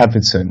someone like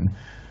Everton,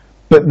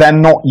 but they're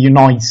not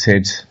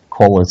United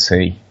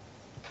quality.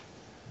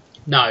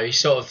 No,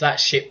 sort of that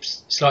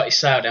ship's slightly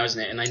sailed now,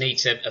 isn't it? And they need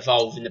to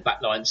evolve in the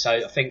back line. So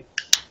I think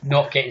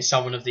not getting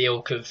someone of the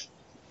ilk of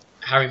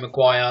Harry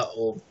Maguire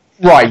or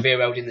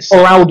Alderweireld in the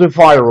or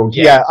Alderweireld,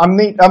 yeah. I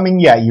mean,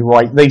 yeah, you're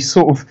right. They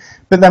sort of,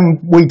 but then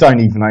we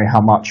don't even know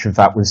how much of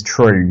that was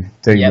true.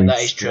 Do we? That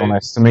is to be true.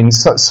 honest, I mean,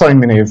 so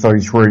many of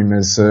those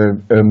rumours are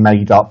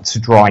made up to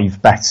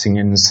drive betting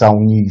and sell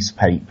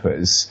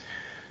newspapers.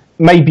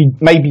 Maybe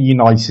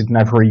United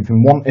never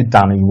even wanted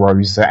Danny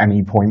Rose at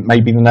any point.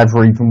 Maybe they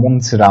never even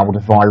wanted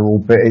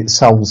Alderweireld, but it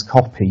sells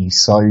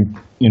copies. So,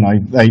 you know,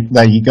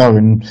 there you go.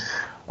 And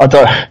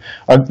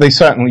they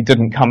certainly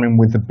didn't come in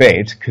with a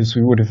bid, because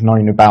we would have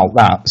known about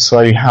that.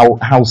 So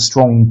how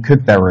strong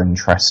could their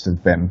interest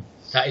have been?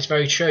 That is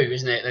very true,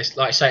 isn't it?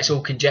 Like I say, it's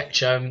all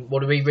conjecture.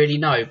 What do we really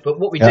know? But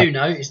what we do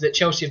know is that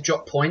Chelsea have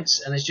dropped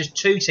points, and there's just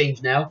 2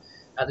 teams now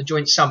at the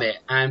joint summit,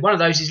 and one of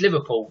those is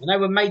Liverpool. And they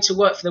were made to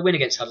work for the win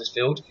against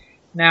Huddersfield.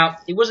 Now,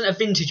 it wasn't a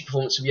vintage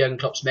performance from Jurgen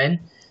Klopp's men,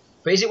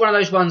 but is it one of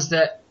those ones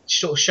that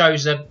sort of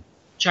shows a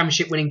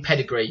championship winning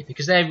pedigree?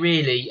 Because they're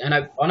really, I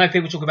know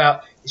people talk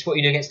about it's what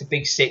you do against the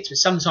big 6, but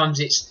sometimes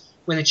it's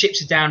when the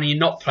chips are down and you're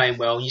not playing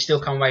well and you still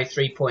come away with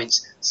 3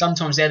 points.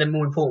 Sometimes they're the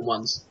more important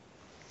ones.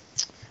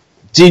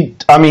 Do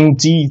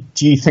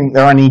you think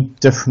they're any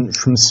different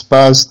from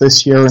Spurs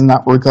this year in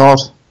that regard?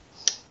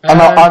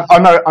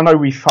 I know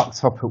we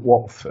fucked up at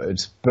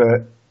Watford,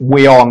 but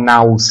we are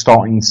now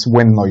starting to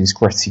win those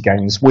gritty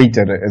games. We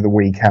did it at the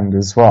weekend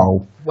as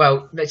well.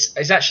 Well,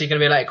 it's actually going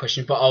to be a later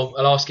question, but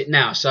I'll ask it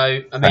now.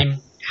 So, I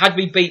mean, had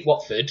we beat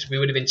Watford, we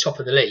would have been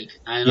top of the league.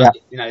 And,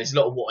 you know, there's a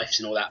lot of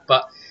what-ifs and all that.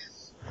 But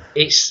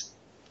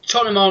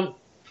Tottenham aren't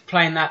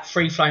playing that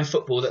free-flowing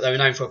football that they were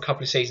known for a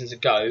couple of seasons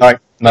ago.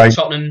 No.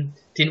 Tottenham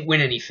didn't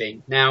win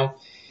anything. Now,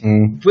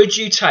 would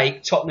you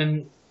take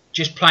Tottenham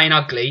just playing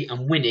ugly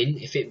and winning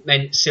if it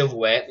meant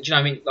silverware? Do you know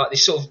what I mean? Like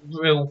this sort of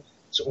real,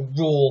 sort of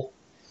raw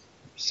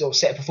sort of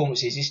set of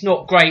performances. It's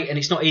not great and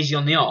it's not easy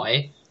on the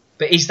eye,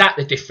 but is that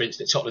the difference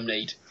that Tottenham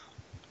need?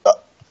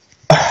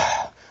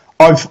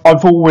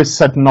 I've always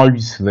said no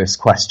to this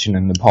question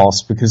in the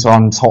past, because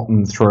I'm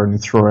Tottenham through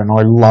and through, and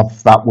I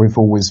love that we've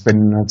always been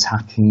an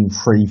attacking,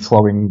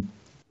 free-flowing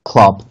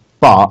club.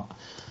 But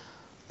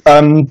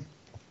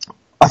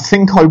I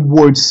think I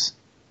would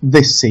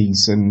this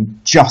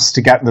season just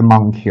to get the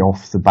monkey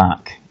off the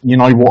back. You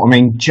know what I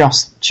mean?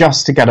 Just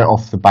to get it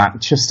off the back,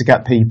 just to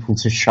get people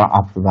to shut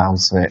up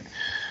about it.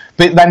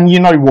 But then you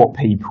know what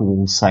people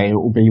will say. It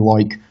will be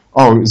like,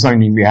 oh, it was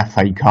only the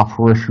FA Cup,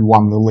 or if we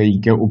won the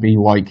league, it will be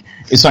like,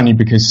 it's only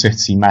because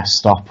City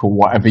messed up or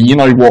whatever. You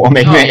know what I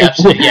mean? Oh, yeah,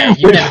 absolutely. Yeah,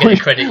 you never get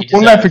the credit you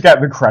deserve. We'll never get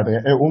the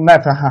credit. It will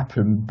never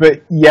happen.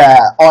 But yeah,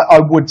 I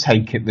would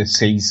take it this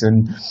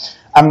season.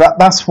 And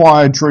that's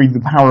why I drew the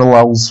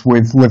parallels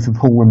with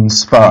Liverpool and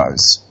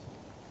Spurs.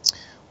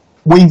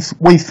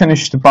 We've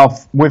finished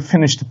above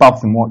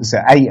them. What is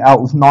it? 8 out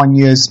of 9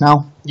 years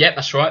now. Yep,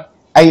 that's right.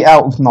 8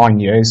 out of 9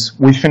 years.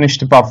 We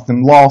finished above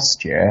them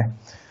last year.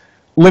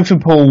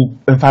 Liverpool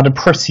have had a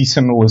pretty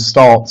similar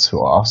start to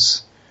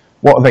us.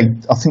 What are they?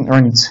 I think they're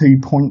only 2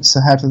 points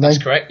ahead of them. That's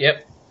correct.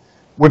 Yep.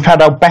 We've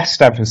had our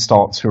best ever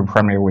start to a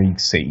Premier League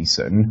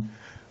season.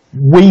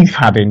 We've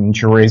had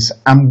injuries,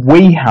 and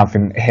we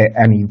haven't hit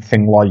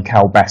anything like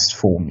our best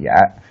form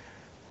yet.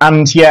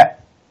 And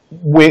yet,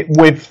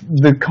 with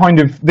the kind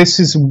of,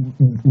 this is a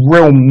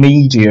real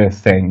media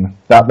thing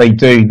that they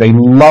do. They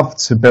love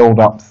to build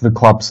up the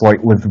clubs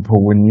like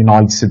Liverpool and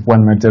United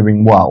when they're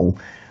doing well,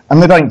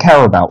 and they don't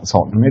care about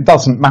Tottenham. It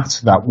doesn't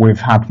matter that we've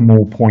had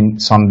more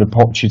points under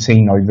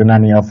Pochettino than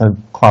any other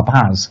club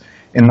has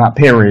in that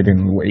period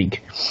in the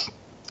league.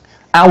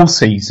 Our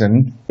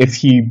season,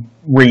 if you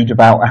read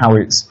about how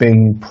it's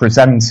being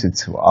presented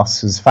to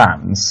us as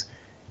fans,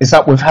 is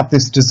that we've had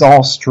this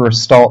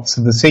disastrous start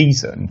to the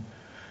season.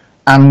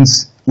 And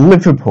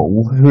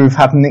Liverpool, who have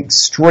had an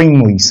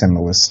extremely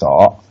similar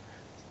start,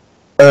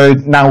 are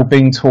now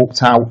being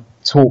talked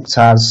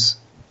as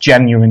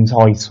genuine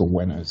title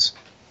winners.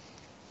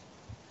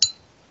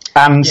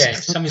 And yeah,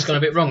 something's gone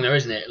a bit wrong there,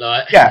 isn't it?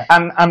 Like, yeah,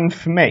 and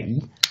for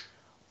me,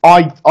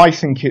 I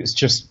think it's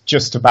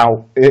just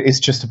about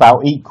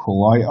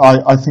equal.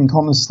 I think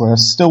honestly, I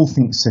still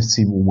think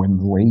City will win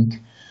the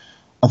league.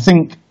 I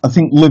think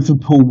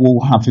Liverpool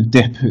will have a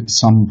dip at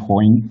some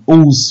point.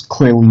 All's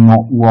clearly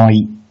not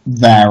right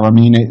there. I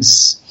mean,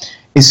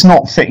 it's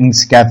not fitting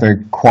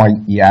together quite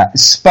yet.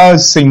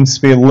 Spurs seems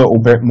to be a little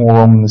bit more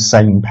on the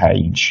same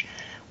page.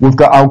 We've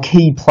got our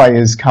key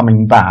players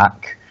coming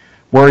back.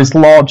 Whereas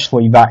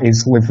largely that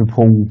is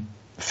Liverpool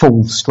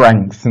full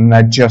strength, and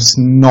they're just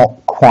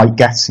not quite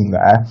getting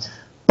there.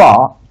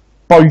 But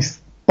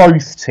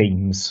both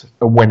teams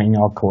are winning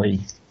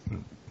ugly,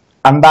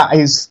 and that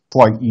is,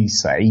 like you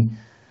say,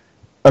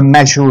 a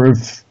measure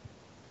of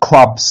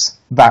clubs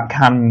that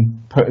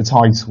can put a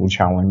title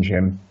challenge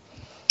in.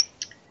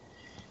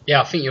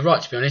 Yeah, I think you're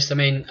right, to be honest. I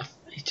mean,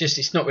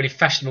 it's not really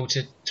fashionable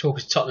to talk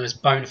as Tottenham as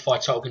bona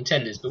fide title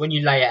contenders, but when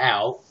you lay it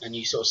out and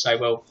you sort of say,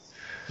 well,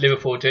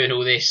 Liverpool are doing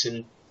all this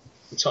and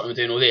Tottenham are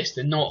doing all this,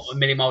 they're not a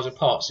million miles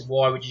apart, so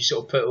why would you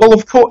sort of put... Well,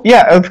 of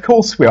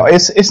course we are.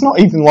 It's not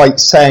even like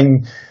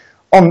saying,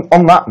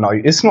 on that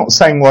note, it's not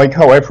saying like,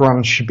 oh,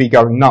 everyone should be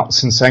going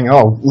nuts and saying,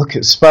 oh, look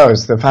at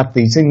Spurs, they've had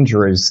these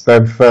injuries,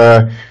 they're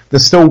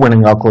still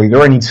winning ugly,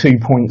 they're only 2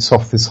 points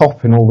off the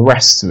top and all the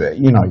rest of it,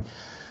 you know.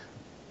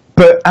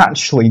 But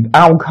actually,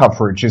 our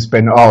coverage has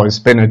been, oh, it's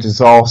been a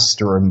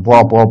disaster and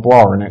blah, blah,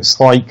 blah, and it's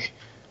like,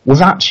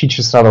 we've actually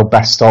just had our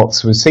best start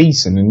to a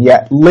season, and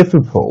yet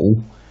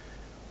Liverpool,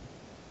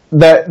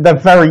 they're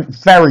very,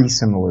 very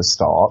similar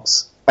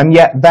starts, and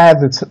yet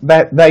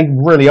they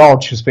really are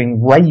just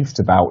being raved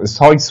about as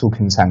title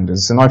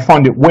contenders, and I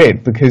find it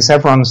weird because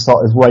everyone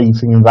started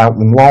raving about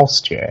them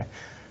last year,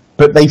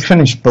 but they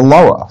finished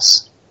below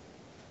us.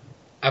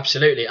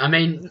 Absolutely. I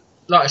mean,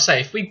 like I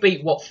say, if we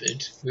beat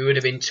Watford, we would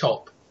have been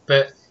top,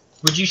 but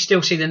would you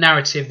still see the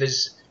narrative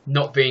as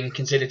not being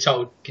considered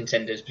title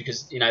contenders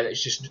because, you know, it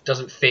just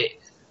doesn't fit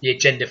the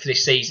agenda for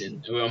this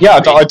season? Yeah,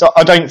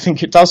 I don't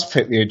think it does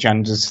fit the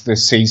agendas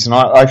this season.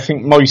 I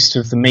think most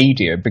of the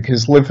media,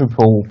 because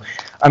Liverpool,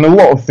 and a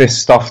lot of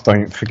this stuff,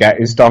 don't forget,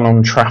 is done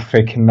on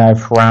traffic and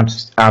therefore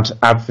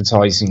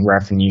advertising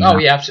revenue. Oh,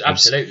 yeah,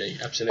 absolutely.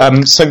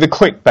 So the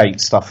clickbait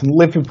stuff, and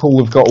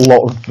Liverpool have got a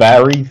lot of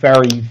very,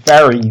 very,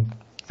 very,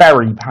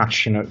 very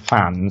passionate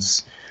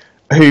fans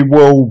who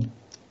will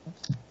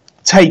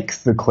take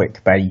the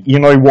clickbait, you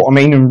know what I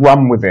mean, and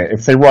run with it.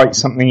 If they write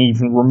something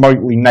even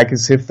remotely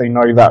negative, they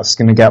know that's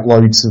going to get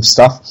loads of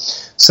stuff.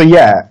 So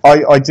yeah,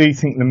 I do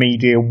think the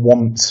media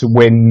want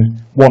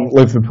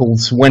Liverpool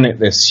to win it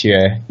this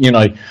year. You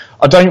know,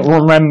 I don't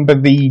remember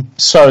the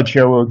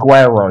Sergio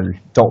Aguero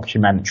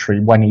documentary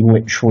when he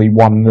literally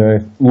won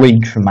the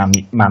league for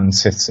Man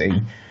City.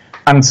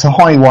 And to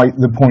highlight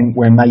the point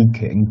we're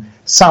making,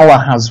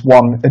 Salah has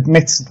one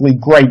admittedly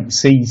great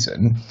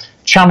season.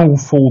 Channel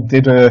 4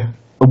 did a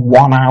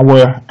 1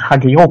 hour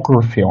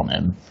hagiography on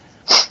him.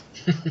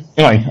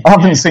 You know, I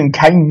haven't seen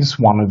Kane's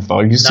one of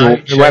those, no, or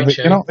whoever.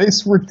 true. You know,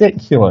 it's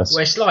ridiculous.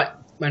 Well, it's like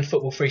when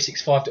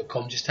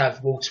Football365.com just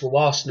have wall-to-wall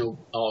Arsenal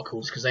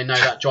articles because they know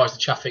that drives the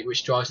traffic,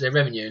 which drives their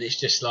revenue, and it's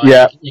just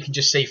like you can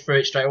just see through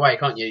it straight away,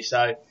 can't you?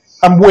 So,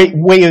 and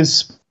we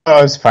as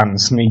Spurs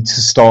fans need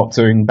to start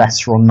doing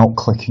better on not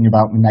clicking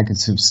about the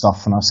negative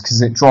stuff on us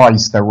because it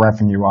drives their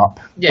revenue up.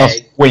 Yeah,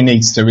 that's what we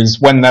need to do. Is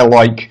when they're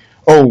like,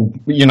 oh,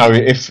 you know,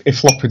 if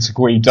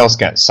Lopetegui does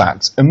get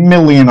sacked, 1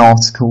 million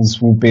articles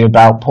will be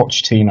about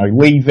Pochettino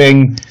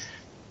leaving.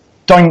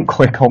 Don't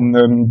click on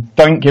them.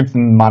 Don't give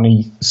them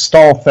money.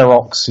 Starve their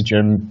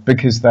oxygen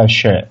because they're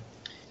shit.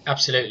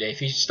 Absolutely.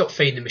 If you stop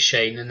feeding the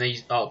machine, then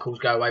these articles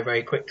go away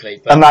very quickly.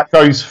 But, and that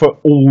goes for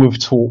all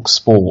of Talk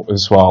Sport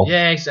as well.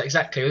 Yeah,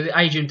 exactly. With the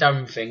Adrian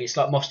Durham thing, it's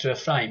like moth to a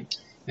flame.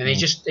 And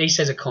he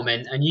says a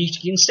comment, and you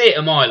can see it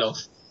a mile off.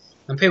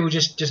 And people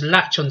just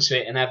latch onto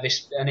it and have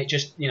this, and it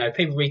just, you know,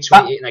 people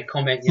retweet it and they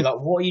comment. And you're like,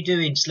 what are you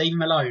doing? Just leave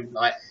him alone.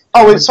 Like,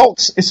 oh, it's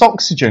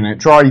oxygen. It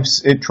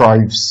drives,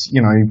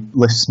 you know,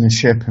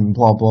 listenership and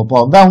blah blah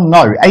blah. They'll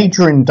know.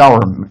 Adrian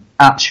Durham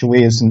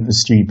actually isn't a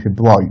stupid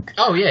bloke.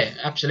 Oh yeah,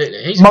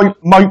 absolutely. He's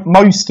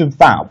most of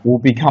that will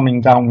be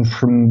coming down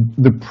from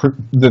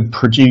the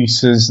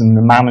producers and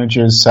the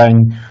managers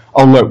saying,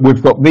 oh look,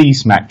 we've got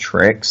these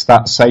metrics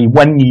that say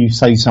when you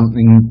say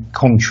something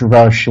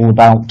controversial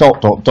about ...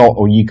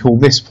 or you call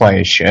this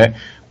player shit,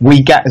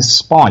 we get a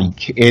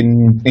spike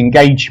in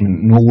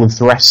engagement and all of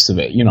the rest of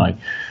it, you know.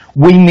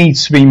 We need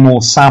to be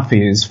more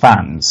savvy as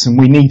fans, and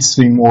we need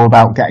to do more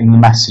about getting the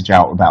message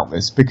out about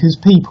this, because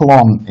people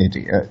aren't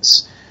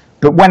idiots.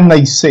 But when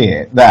they see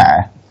it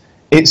there,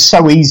 it's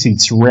so easy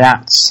to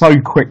react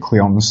so quickly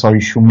on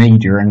social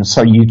media, and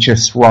so you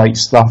just write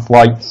stuff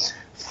like,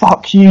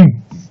 fuck you,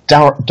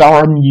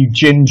 Durham, you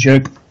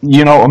ginger,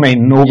 you know what I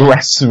mean, and all the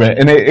rest of it.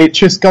 And it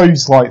just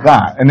goes like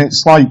that. And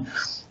it's like,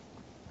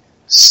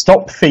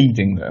 stop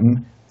feeding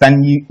them,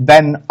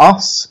 then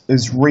us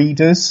as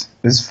readers,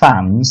 as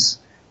fans,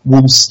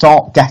 will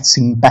start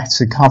getting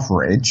better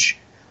coverage,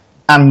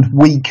 and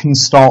we can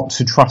start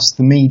to trust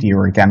the media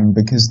again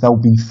because they'll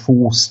be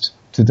forced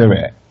to do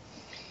it.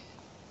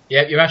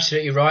 Yeah, you're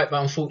absolutely right,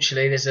 but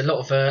unfortunately there's a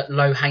lot of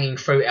low-hanging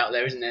fruit out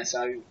there, isn't there?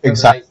 So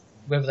exactly.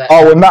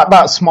 And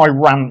that's my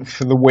rant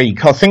for the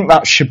week. I think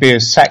that should be a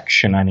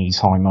section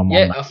anytime I'm on.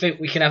 Yeah, I think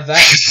we can have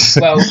that.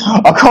 Well,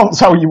 I can't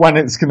tell you when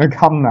it's going to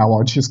come now.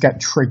 I just get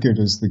triggered,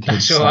 as the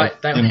kids say. That's all right.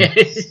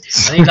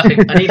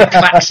 I need a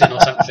klaxon or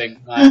something.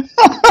 Right.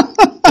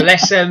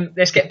 So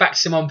let's get back to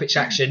some on-pitch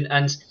action.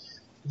 And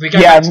If we go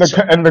Yeah, back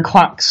and to the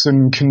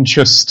klaxon can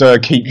just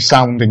keep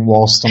sounding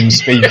whilst I'm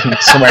speaking,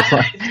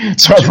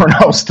 so everyone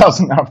else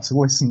doesn't have to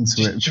listen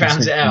to it.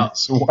 Drowns it out.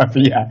 Or whatever.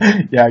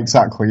 Yeah,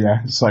 exactly.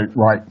 Yeah. So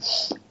right.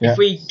 Yeah. If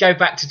we go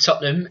back to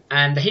Tottenham,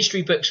 and the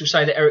history books will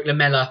say that Eric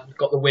Lamela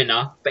got the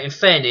winner, but in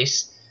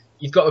fairness,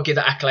 you've got to give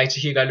that accolade to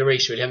Hugo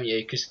Lloris, really, haven't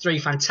you? Because 3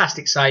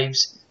 fantastic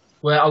saves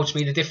were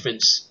ultimately the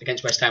difference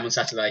against West Ham on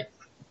Saturday.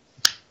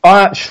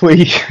 I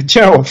actually, do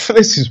you know what,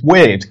 this is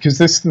weird, because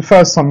this is the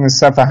first time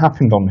this ever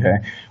happened on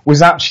here,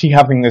 was actually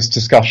having this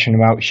discussion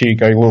about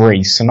Hugo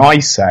Lloris, and I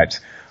said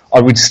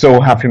I would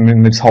still have him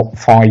in the top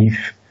 5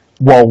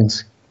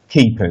 world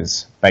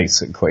keepers,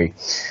 basically.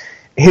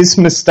 His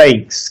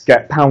mistakes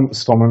get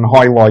pounced on and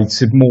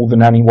highlighted more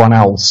than anyone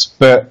else,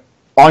 but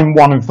I'm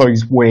one of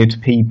those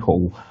weird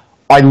people.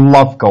 I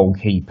love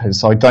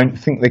goalkeepers. I don't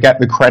think they get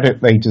the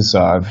credit they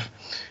deserve.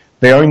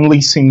 They only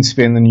seem to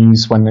be in the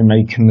news when they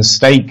make a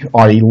mistake,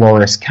 i.e.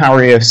 Loris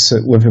Karius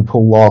at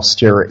Liverpool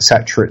last year,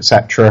 etc.,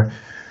 etc.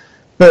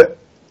 But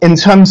in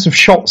terms of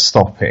shot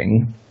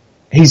stopping,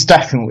 he's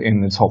definitely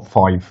in the top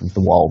 5 of the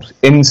world.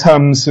 In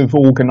terms of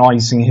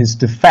organising his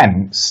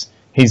defence,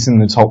 he's in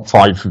the top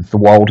 5 of the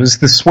world. As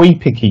the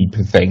sweeper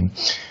keeper thing,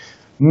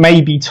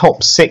 maybe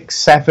top 6,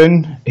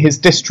 7. His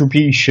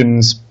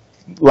distributions,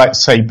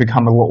 let's say,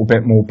 become a little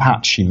bit more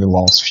patchy the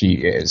last few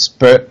years.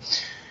 But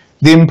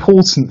the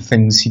important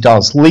things he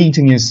does,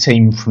 leading his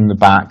team from the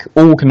back,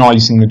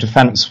 organising the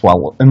defence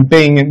well, and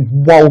being a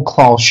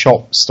world-class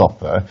shot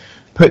stopper,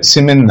 puts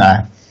him in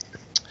there.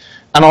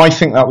 And I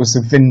think that was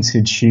a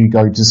vintage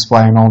Hugo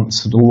display and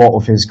answered a lot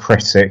of his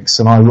critics,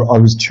 and I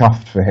was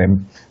chuffed for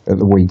him at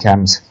the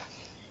weekend.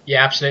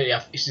 Yeah, absolutely.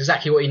 It's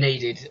exactly what he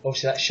needed.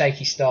 Obviously, that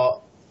shaky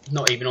start,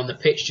 not even on the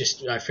pitch,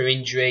 just through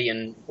injury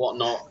and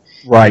whatnot,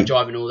 Right.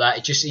 driving all that.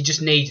 He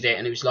just needed it,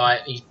 and it was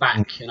like he's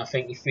back. And I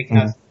think if we can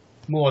have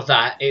more of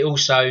that, it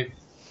also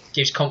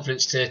gives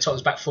confidence to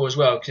Tottenham's back four as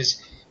well,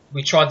 because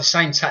we tried the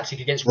same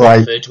tactic against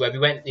Watford, where we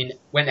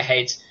went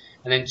ahead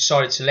and then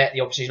decided to let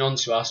the opposition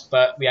onto us,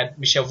 but we had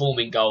Michel Vorm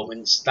in goal,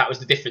 and that was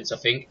the difference, I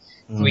think.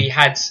 If we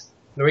had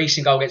Lloris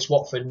in goal against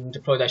Watford and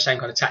deployed those same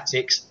kind of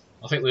tactics,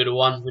 I think we would have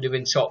won, we'd have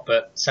been top,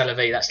 but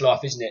Salavi, that's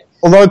life, isn't it?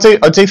 Although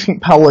I do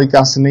think Paulo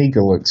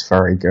Gazzaniga looks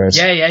very good.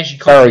 Yeah, you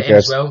can't him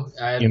as well.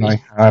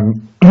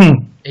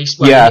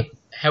 He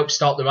helped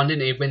start the run,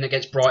 didn't he? Win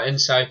against Brighton,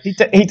 so he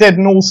did.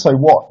 And also,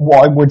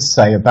 what I would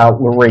say about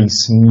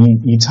Lloris,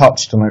 and you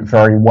touched on it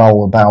very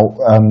well about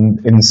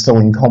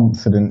instilling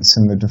confidence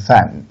in the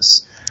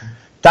defence.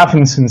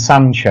 Davinson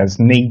Sanchez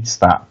needs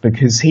that,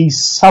 because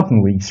he's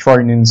suddenly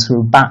thrown into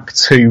a back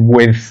two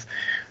with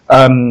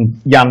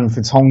Jan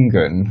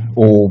Vertonghen,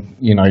 or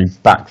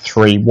back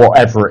three,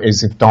 whatever it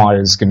is, if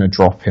Dyer's going to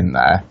drop in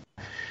there,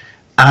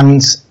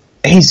 and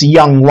he's a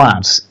young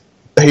lad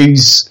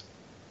who's.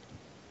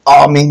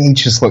 He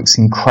just looks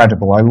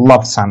incredible. I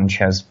love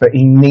Sanchez, but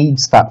he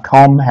needs that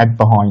calm head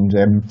behind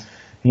him.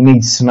 He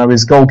needs to know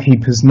his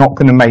goalkeeper's not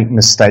going to make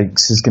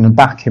mistakes, he's going to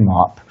back him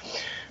up.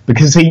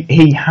 Because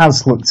he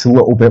has looked a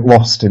little bit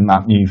lost in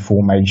that new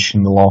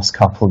formation the last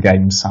couple of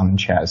games,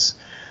 Sanchez.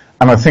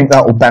 And I think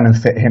that will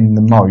benefit him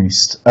the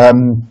most.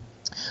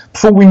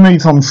 Before we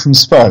move on from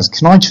Spurs,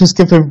 can I just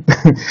give I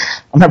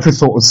never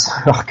thought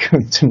I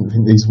didn't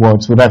think these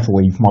words would ever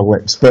leave my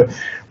lips, but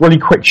really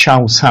quick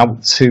shout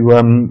out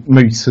to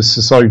Musa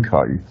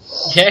Sissoko.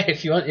 Yeah,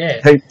 if you want, yeah.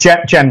 Who,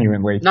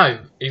 genuinely. No,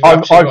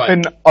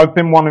 I've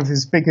been one of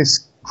his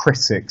biggest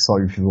critics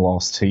over the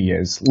last 2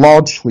 years,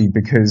 largely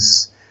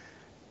because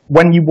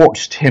when you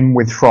watched him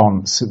with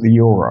France at the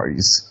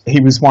Euros,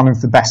 he was one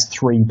of the best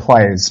 3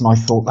 players, and I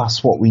thought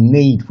that's what we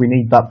need. We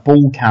need that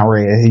ball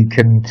carrier who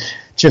can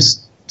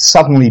just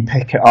suddenly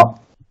pick it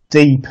up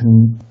deep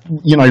and,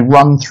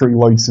 run through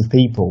loads of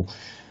people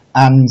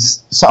and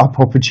set up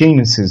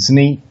opportunities. And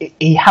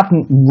he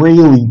hadn't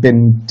really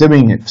been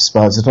doing it for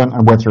Spurs. I don't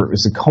know whether it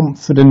was a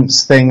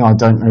confidence thing. I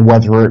don't know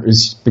whether it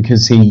was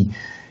because he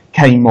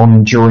came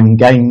on during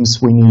games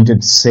we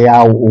needed to see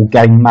out or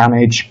game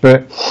manage.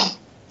 But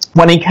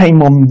when he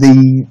came on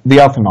the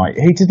other night,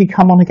 who did he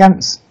come on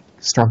against?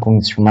 Struggling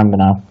to remember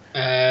now.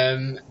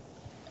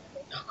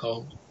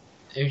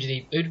 Who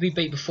did we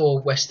beat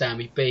before West Ham?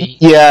 We beat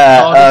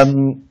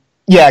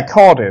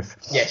Cardiff.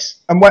 Yes.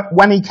 And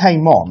when he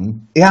came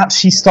on, he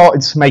actually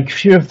started to make a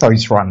few of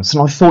those runs,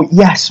 and I thought,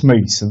 yes,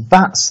 Musa,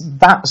 that's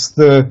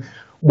the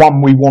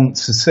one we want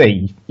to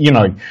see,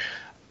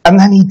 And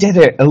then he did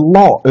it a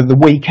lot at the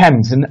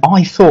weekend, and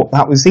I thought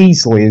that was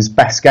easily his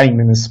best game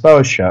in a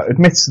Spurs shirt.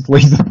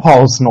 Admittedly, the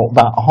bar's not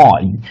that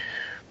high,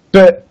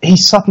 but he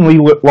suddenly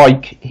looked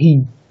like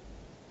he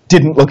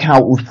didn't look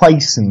out of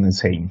place in the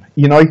team,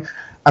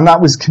 And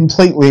that was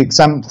completely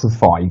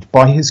exemplified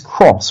by his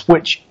cross,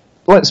 which,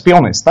 let's be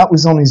honest, that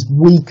was on his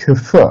weaker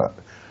foot.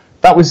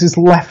 That was his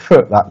left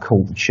foot that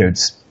cultured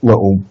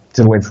little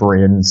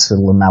delivery into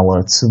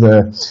Lamela to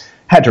the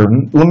header.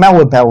 And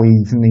Lamela barely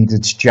even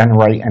needed to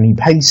generate any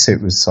pace, it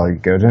was so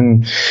good.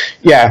 And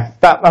yeah,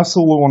 that's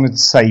all I wanted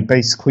to say.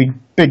 Basically,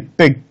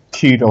 big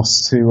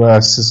kudos to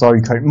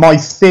Sissoko. My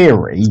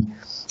theory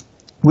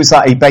was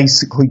that he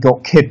basically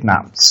got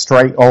kidnapped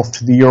straight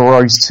after the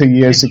Euros 2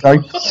 years ago.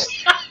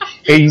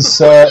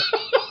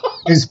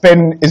 He's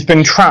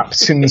been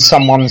trapped in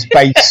someone's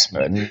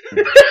basement.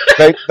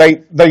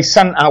 They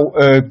sent out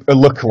a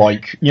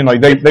lookalike. You know,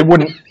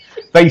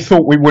 they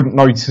thought we wouldn't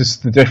notice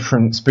the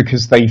difference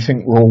because they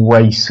think we're all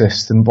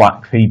racist and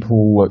black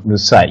people look the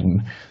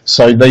same.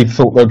 So they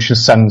thought they'd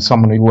just send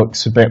someone who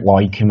looks a bit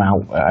like him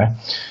out there.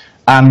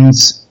 And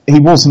he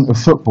wasn't a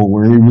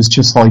footballer, he was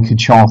just like a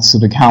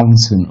chartered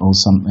accountant or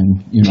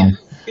something, you know.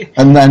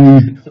 And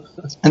then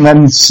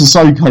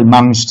Sissoko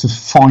managed to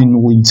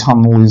finally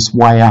tunnel his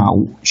way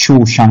out,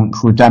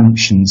 Shawshank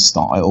Redemption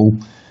style,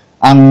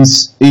 and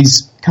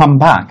he's come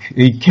back.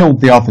 He killed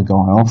the other guy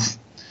off,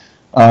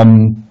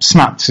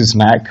 snapped his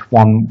neck,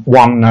 one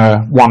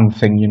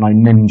thing, you know,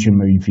 ninja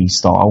movie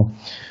style,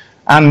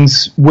 and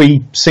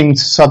we seem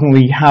to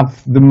suddenly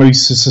have the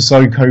Moussa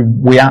Sissoko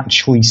we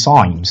actually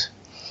signed.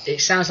 It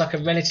sounds like a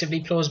relatively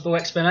plausible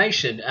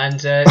explanation,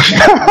 and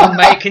long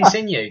may it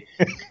continue.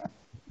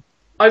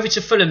 Over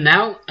to Fulham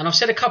now, and I've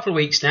said a couple of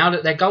weeks now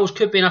that their goals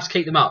could be enough to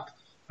keep them up.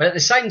 But at the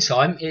same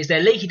time, it is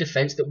their leaky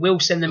defence that will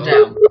send them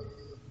down.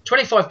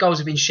 25 goals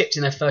have been shipped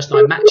in their first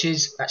 9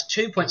 matches. That's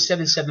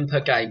 2.77 per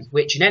game,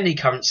 which in any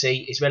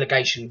currency is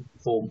relegation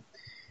form.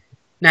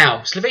 Now,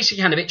 Slavisa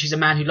Jokanovic is a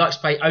man who likes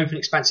to play open,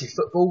 expansive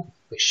football,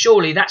 but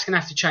surely that's going to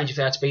have to change if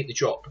they are to beat the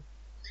drop.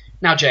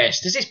 Now,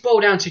 JS, does this boil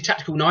down to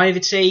tactical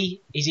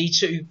naivety? Is he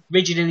too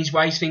rigid in his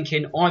ways,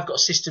 thinking, I've got a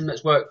system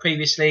that's worked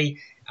previously,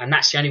 and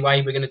that's the only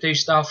way we're going to do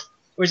stuff?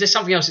 Or is there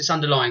something else that's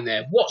underlying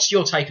there? What's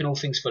your take on all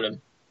things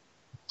Fulham?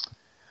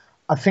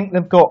 I think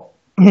they've got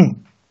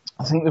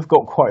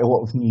quite a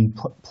lot of new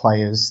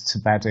players to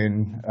bed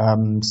in.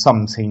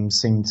 Some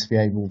teams seem to be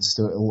able to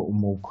do it a little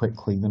more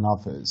quickly than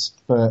others,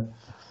 but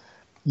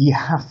you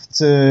have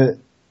to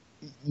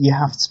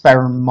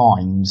bear in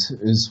mind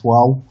as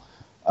well.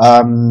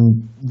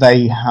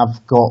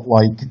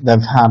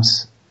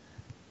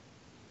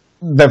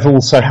 They've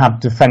also had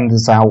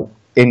defenders out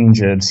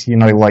injured. You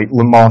know, like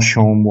Le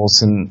Marchand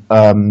wasn't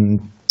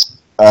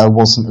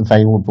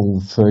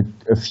available for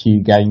a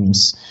few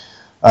games.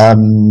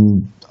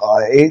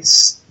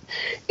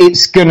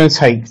 It's gonna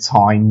take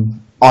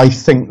time. I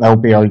think they'll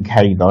be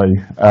okay though.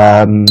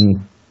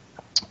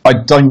 I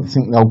don't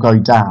think they'll go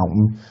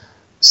down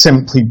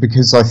simply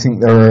because I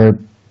think there are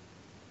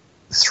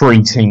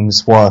 3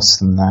 teams worse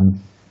than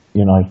them.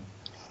 You know.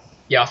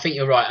 Yeah, I think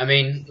you're right. I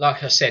mean,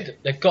 like I said,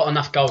 they've got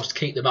enough goals to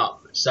keep them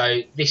up.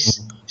 So it's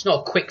not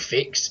a quick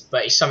fix,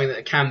 but it's something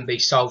that can be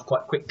solved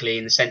quite quickly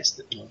in the sense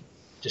that,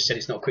 just said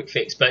it's not a quick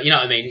fix, but you know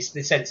what I mean? It's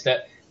the sense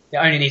that it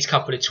only needs a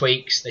couple of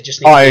tweaks. They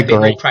just need to be a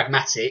bit more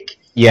pragmatic.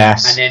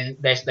 Yes. And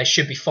then they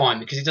should be fine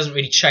because it doesn't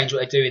really change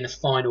what they do in the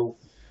final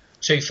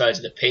 2/3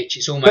 of the pitch.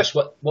 It's almost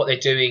what they're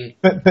doing.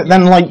 But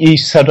then, like you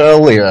said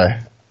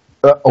earlier,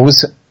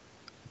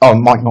 it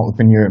might not have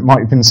been you. It might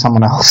have been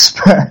someone else.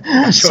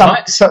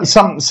 But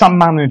some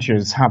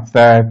managers have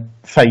their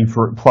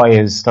favourite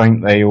players,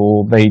 don't they?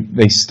 Or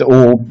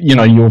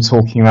you're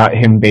talking about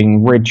him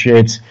being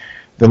rigid.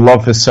 They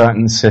love a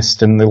certain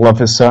system. They love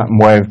a certain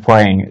way of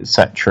playing,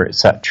 etc.,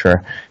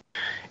 etc.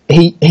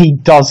 He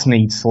does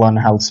need to learn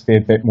how to be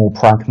a bit more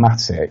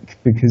pragmatic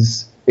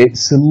because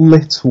it's a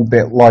little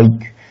bit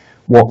like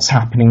what's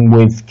happening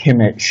with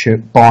Kimmich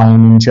at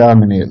Bayern in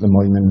Germany at the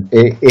moment.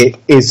 It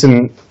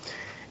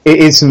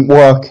isn't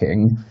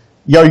working.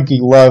 Yogi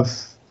Löw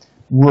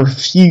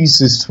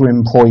refuses to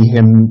employ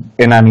him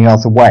in any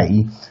other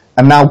way,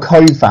 and now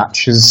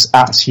Kovac has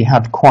actually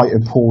had quite a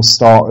poor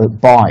start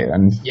at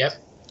Bayern,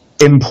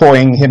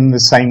 employing him the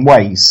same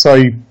way.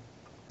 So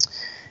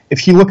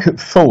if you look at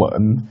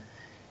Fulham,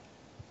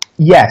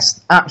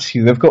 yes,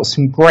 actually they've got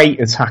some great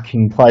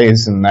attacking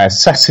players in there.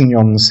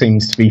 Sessegnon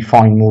seems to be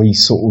finally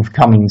sort of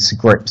coming to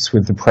grips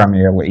with the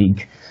Premier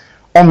League.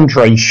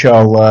 Andre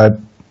Schürrle,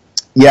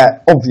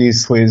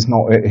 obviously is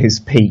not at his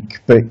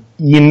peak, but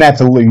you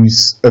never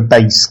lose a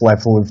base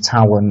level of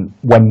talent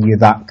when you're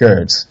that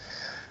good.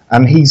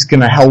 And he's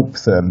going to help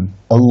them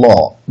a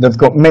lot. They've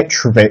got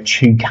Mitrovic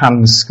who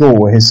can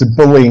score. He's a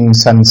bullying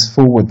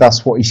centre-forward.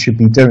 That's what he should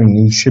be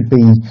doing.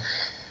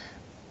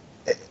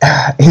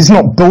 He's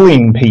not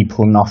bullying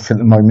people enough at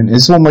the moment.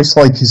 It's almost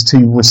like he's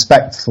too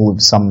respectful of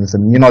some of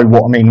them. You know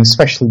what I mean?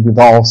 Especially with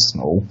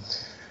Arsenal.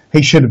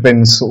 He should have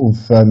been sort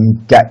of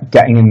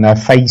getting in their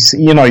face.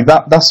 You know,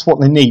 that's what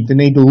they need. They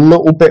need a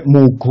little bit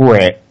more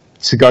grit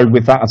to go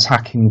with that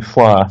attacking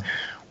flair.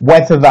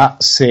 Whether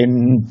that's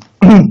in,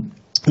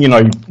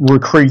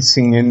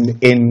 recruiting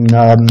in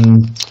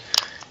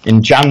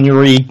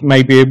January,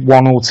 maybe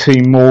 1 or 2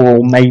 more, or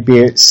maybe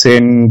it's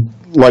in,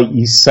 like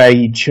you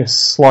say,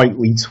 just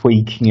slightly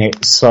tweaking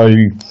it. So,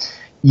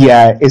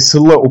 yeah, it's a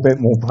little bit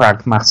more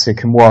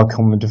pragmatic and work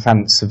on the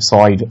defensive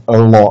side a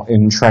lot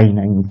in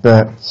training.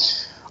 But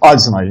I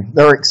don't know.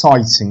 They're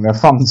exciting. They're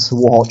fun to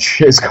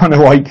watch. It's kind of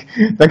like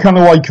they're kind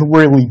of like a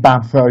really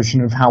bad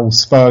version of how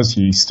Spurs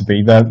used to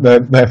be.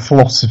 Their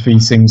philosophy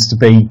seems to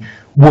be,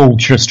 we'll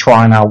just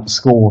try and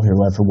outscore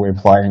whoever we're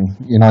playing.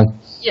 You know.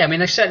 Yeah, I mean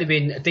they've certainly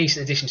been a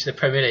decent addition to the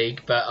Premier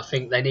League, but I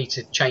think they need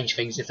to change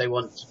things if they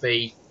want to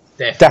be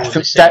there for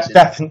the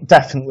season.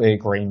 Definitely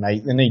agree,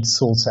 mate. They need to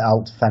sort it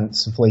out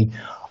defensively.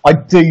 I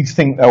do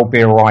think they'll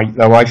be alright,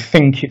 though. I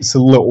think it's a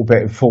little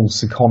bit of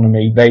false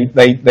economy.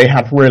 They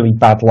had really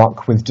bad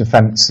luck with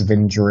defensive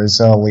injuries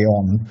early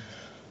on,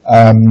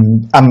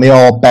 and they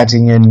are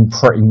bedding in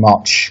pretty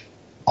much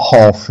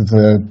half of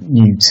a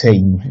new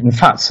team. In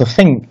fact, I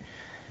think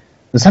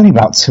there's only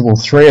about 2 or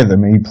 3 of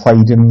them who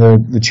played in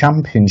the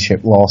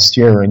Championship last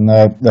year in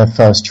their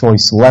first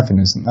choice 11,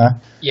 isn't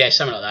there? Yeah,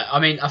 something like that. I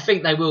mean, I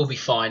think they will be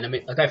fine. I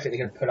mean, I don't think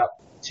they're going to put up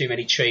too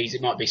many trees.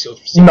 It might be sort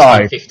of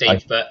 16th,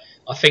 15th, but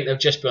I think they'll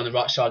just be on the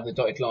right side of the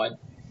dotted line.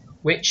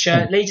 Which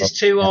leads us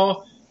to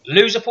our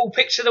loser pool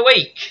picks of the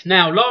week.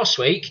 Now, last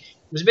week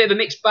was a bit of a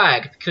mixed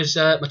bag because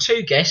my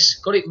 2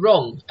 guests got it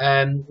wrong.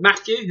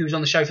 Matthew, who was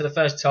on the show for the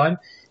first time,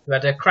 who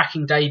had a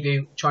cracking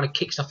debut trying to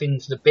kick stuff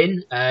into the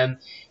bin,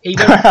 he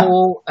went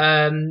for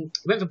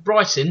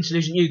Brighton to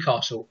lose at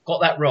Newcastle.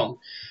 Got that wrong.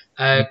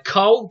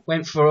 Cole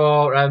went for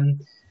our,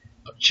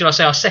 should I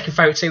say, our second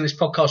favourite team in this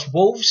podcast,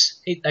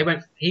 Wolves.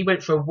 He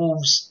went for a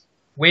Wolves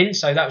win,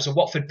 so that was a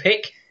Watford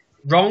pick.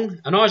 Wrong,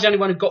 and I was the only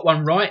one who got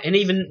one right, and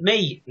even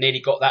me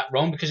nearly got that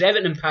wrong because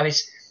Everton and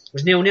Palace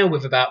was 0-0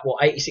 with about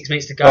 86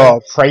 minutes to go.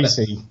 Oh,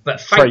 crazy!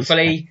 But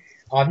thankfully,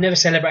 I've never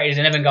celebrated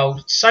an Everton goal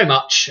so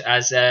much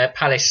as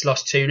Palace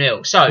lost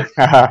 2-0. So,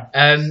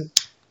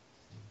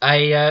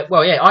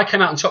 I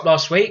came out on top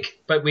last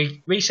week, but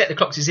we reset the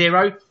clock to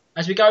 0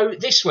 as we go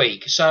this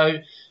week. So,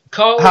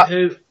 Cole, let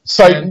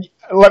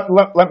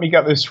me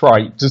get this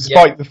right.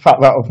 Despite the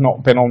fact that I've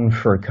not been on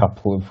for a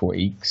couple of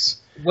weeks.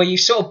 Well, you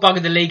sort of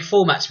buggered the league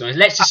format, to be honest.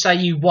 Let's just say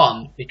you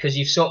won because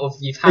you've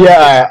had.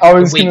 Yeah, I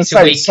was going to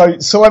say.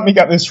 So let me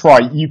get this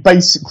right. You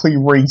basically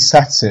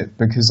reset it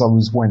because I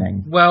was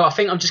winning. Well, I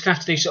think I'm just going to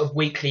have to do sort of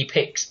weekly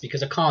picks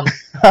because I can't.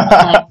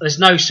 There's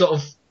no sort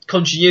of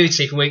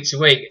continuity from week to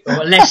week,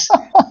 unless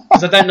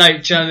because I don't know. Do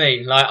you know what I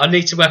mean? Like I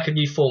need to work a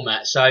new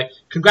format. So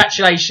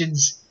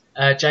congratulations,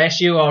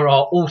 JS. You are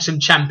our autumn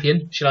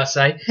champion, shall I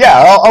say?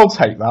 Yeah, I'll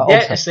take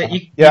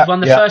that. You've won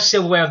the first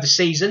silverware of the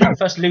season,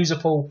 first loser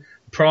pool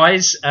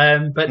prize,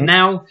 but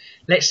now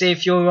let's see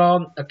if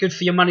you're good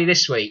for your money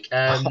this week.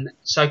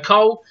 So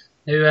Cole,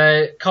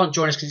 who can't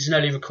join us because it's an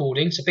early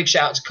recording, so big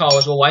shout out to Cole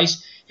as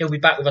always. He'll be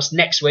back with us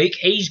next week.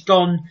 He's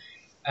gone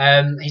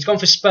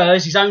for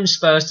Spurs, his own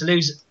Spurs, to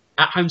lose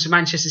at home to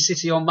Manchester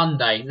City on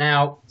Monday.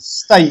 Now,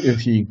 state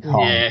of you,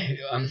 Cole.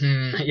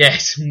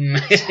 Yes,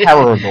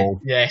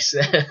 terrible. Yes,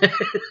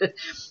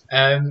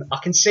 I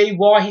can see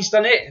why he's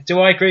done it.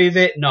 Do I agree with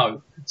it?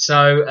 No.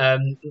 So.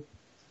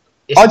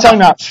 I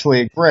don't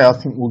actually agree. I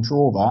think we'll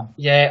draw that.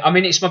 Yeah, I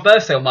mean it's my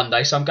birthday on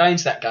Monday, so I'm going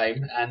to that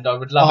game, and I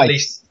would love at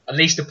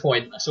least a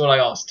point. That's all I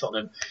ask,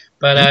 Tottenham.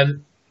 But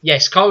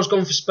yes, Cole's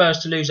gone for Spurs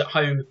to lose at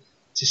home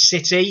to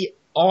City.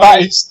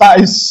 That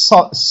is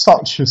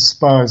such a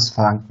Spurs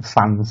fan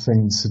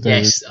thing to do.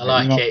 Yes, I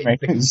like it.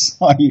 It's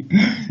like,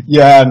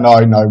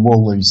 no,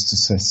 we'll lose to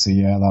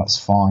City. Yeah, that's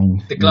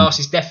fine. The glass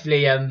is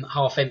definitely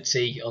half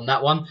empty on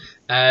that one.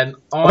 I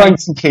don't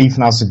think he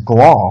even has a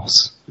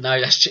glass. No,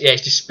 it's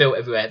just spilt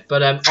everywhere.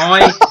 But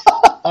I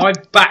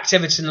backed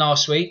Everton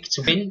last week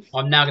to win.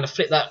 I'm now going to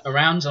flip that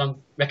around, and I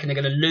reckon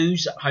they're going to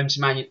lose at home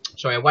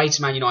to away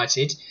to Man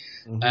United,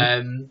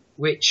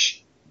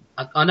 which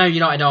I know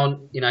United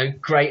aren't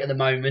great at the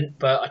moment,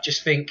 but I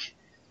just think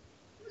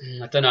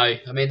I don't know.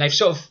 I mean, they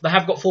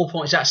have got 4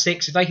 points out of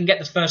 6. If they can get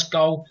the first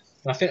goal,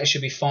 then I think they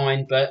should be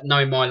fine. But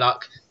knowing my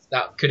luck,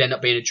 that could end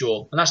up being a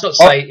draw. And that's not to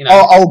say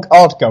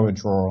I'd go a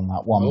draw on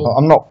that one, but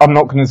I'm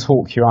not going to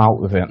talk you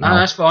out of it. No,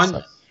 that's fine.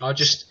 So.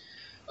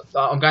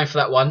 I'm going for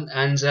that one.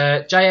 And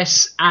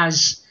JS,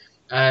 as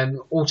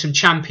autumn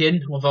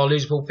champion of our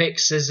loser pool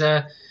picks, has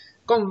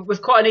gone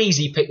with quite an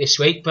easy pick this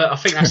week, but I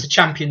think that's the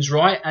champion's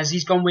right, as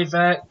he's gone with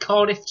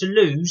Cardiff to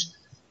lose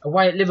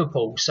away at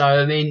Liverpool. So,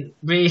 I mean,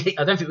 really,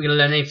 I don't think we're going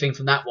to learn anything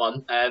from that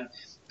one.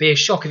 Be a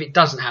shock if it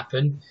doesn't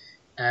happen.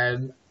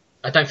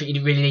 I don't think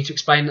you really need to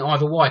explain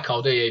either why,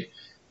 Carl, do you?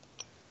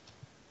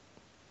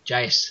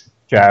 Jace.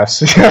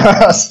 Yes.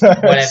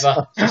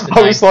 Whatever.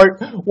 I was like,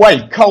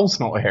 wait, Cole's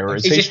not here,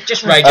 is he? He's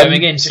just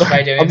radioing in. Just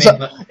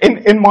radioing in.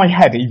 In my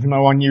head, even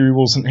though I knew he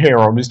wasn't here,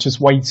 I was just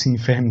waiting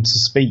for him to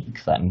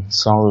speak then.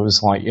 So I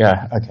was like,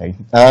 yeah, okay.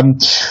 I've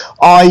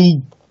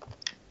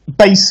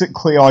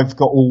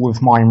got all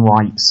of mine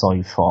right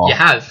so far. You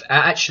have.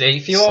 Actually,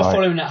 if you are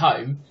following at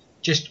home,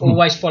 just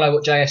always follow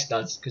what JS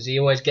does, because he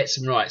always gets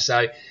them right.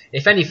 So,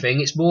 if anything,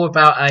 it's more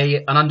about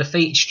an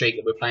undefeated streak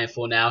that we're playing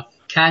for now.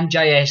 Can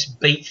JS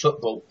beat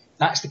football?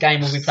 That's the game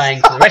we'll be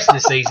playing for the rest of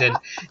the season.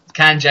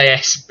 Can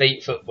JS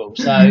beat football?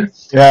 So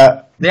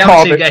yeah,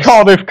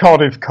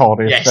 Cardiff.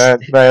 Yes.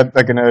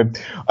 They're going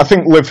to. I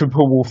think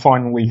Liverpool will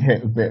finally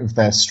hit a bit of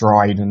their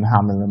stride and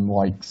hammer them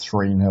like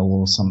 3-0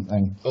 or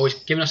something. Always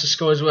giving us a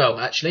score as well.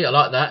 Actually, I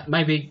like that.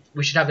 Maybe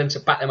we should have them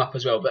to back them up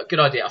as well. But good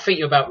idea. I think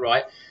you're about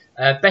right.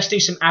 Best do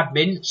some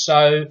admin.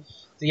 So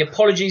the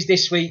apologies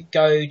this week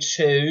go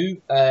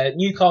to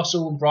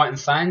Newcastle and Brighton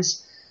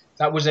fans.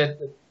 That was a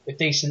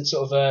decent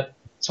sort of a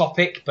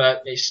topic,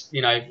 but it's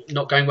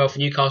not going well for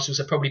Newcastle,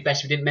 so probably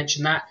best we didn't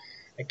mention that.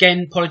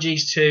 Again,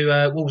 apologies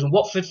to Wolves and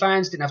Watford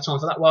fans, didn't have time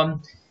for that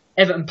one.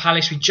 Everton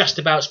Palace we just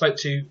about spoke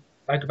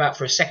about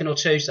for a second or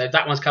two, so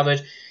that one's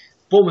covered.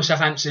 Bournemouth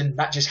Southampton,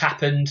 that just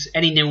happened.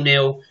 Any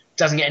 0-0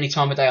 doesn't get any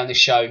time of day on this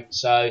show,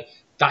 so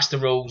that's the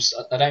rules.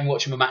 I don't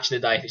watch them a match of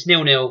the day. If it's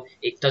 0-0,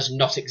 it does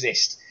not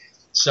exist.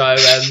 So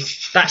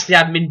that's the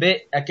admin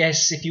bit. I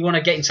guess if you want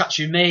to get in touch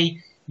with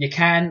me, you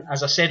can,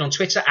 as I said, on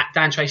Twitter at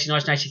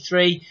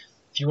DanTracy1983.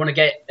 If you want to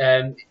get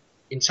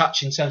in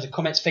touch in terms of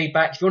comments,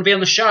 feedback, if you want to be on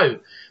the show,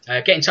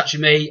 get in touch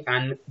with me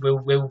and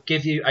we'll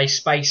give you a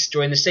space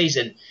during the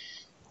season.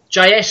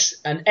 JS,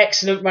 an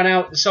excellent run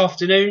out this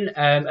afternoon,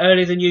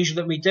 earlier than usual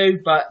that we do,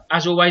 but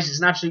as always,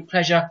 it's an absolute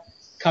pleasure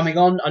coming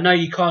on. I know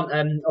you can't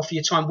offer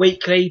your time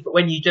weekly, but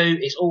when you do,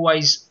 it's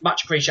always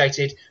much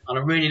appreciated, and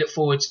I really look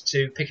forward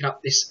to picking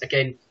up this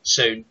again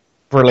soon.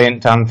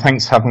 Brilliant, Dan.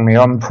 Thanks for having me.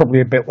 I'm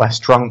probably a bit less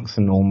drunk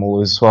than normal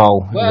as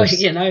well. Well,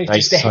 just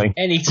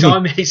any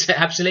time.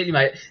 Absolutely,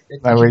 mate.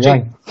 There we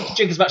go.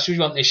 Drink as much as we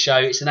want this show.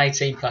 It's an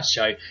 18-plus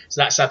show,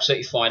 so that's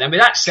absolutely fine. And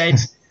with that said,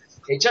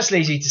 it just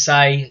leaves me to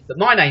say that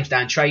my name's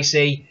Dan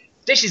Tracy.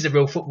 This is the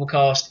Real Football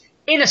Cast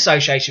in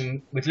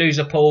association with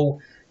Loser Pool.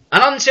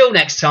 And until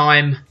next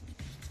time,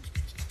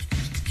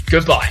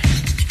 goodbye.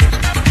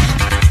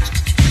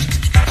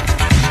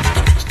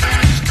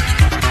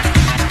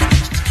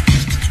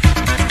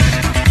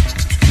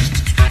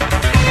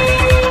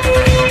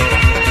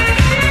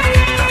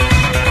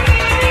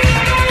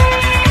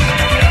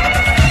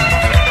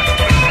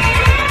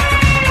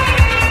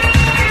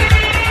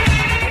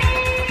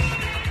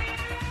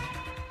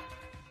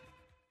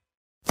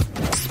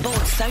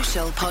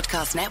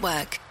 Podcast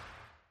Network.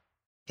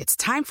 It's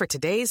time for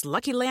today's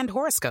Lucky Land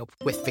horoscope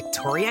with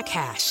Victoria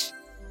Cash.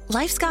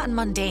 Life's gotten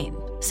mundane,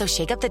 so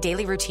shake up the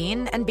daily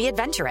routine and be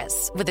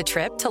adventurous with a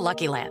trip to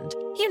Lucky Land.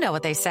 You know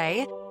what they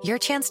say, your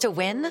chance to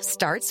win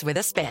starts with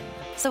a spin.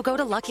 So go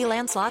to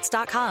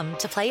LuckyLandSlots.com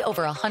to play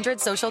over 100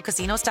 social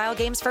casino-style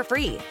games for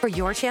free for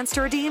your chance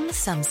to redeem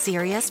some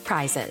serious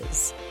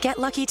prizes. Get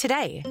lucky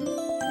today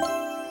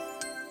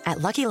at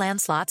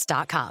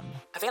LuckyLandSlots.com.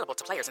 Available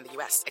to players in the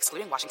U.S.,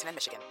 excluding Washington and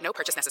Michigan. No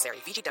purchase necessary.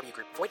 VGW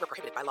Group. Void where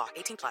prohibited by law.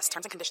 18+.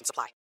 Terms and conditions apply.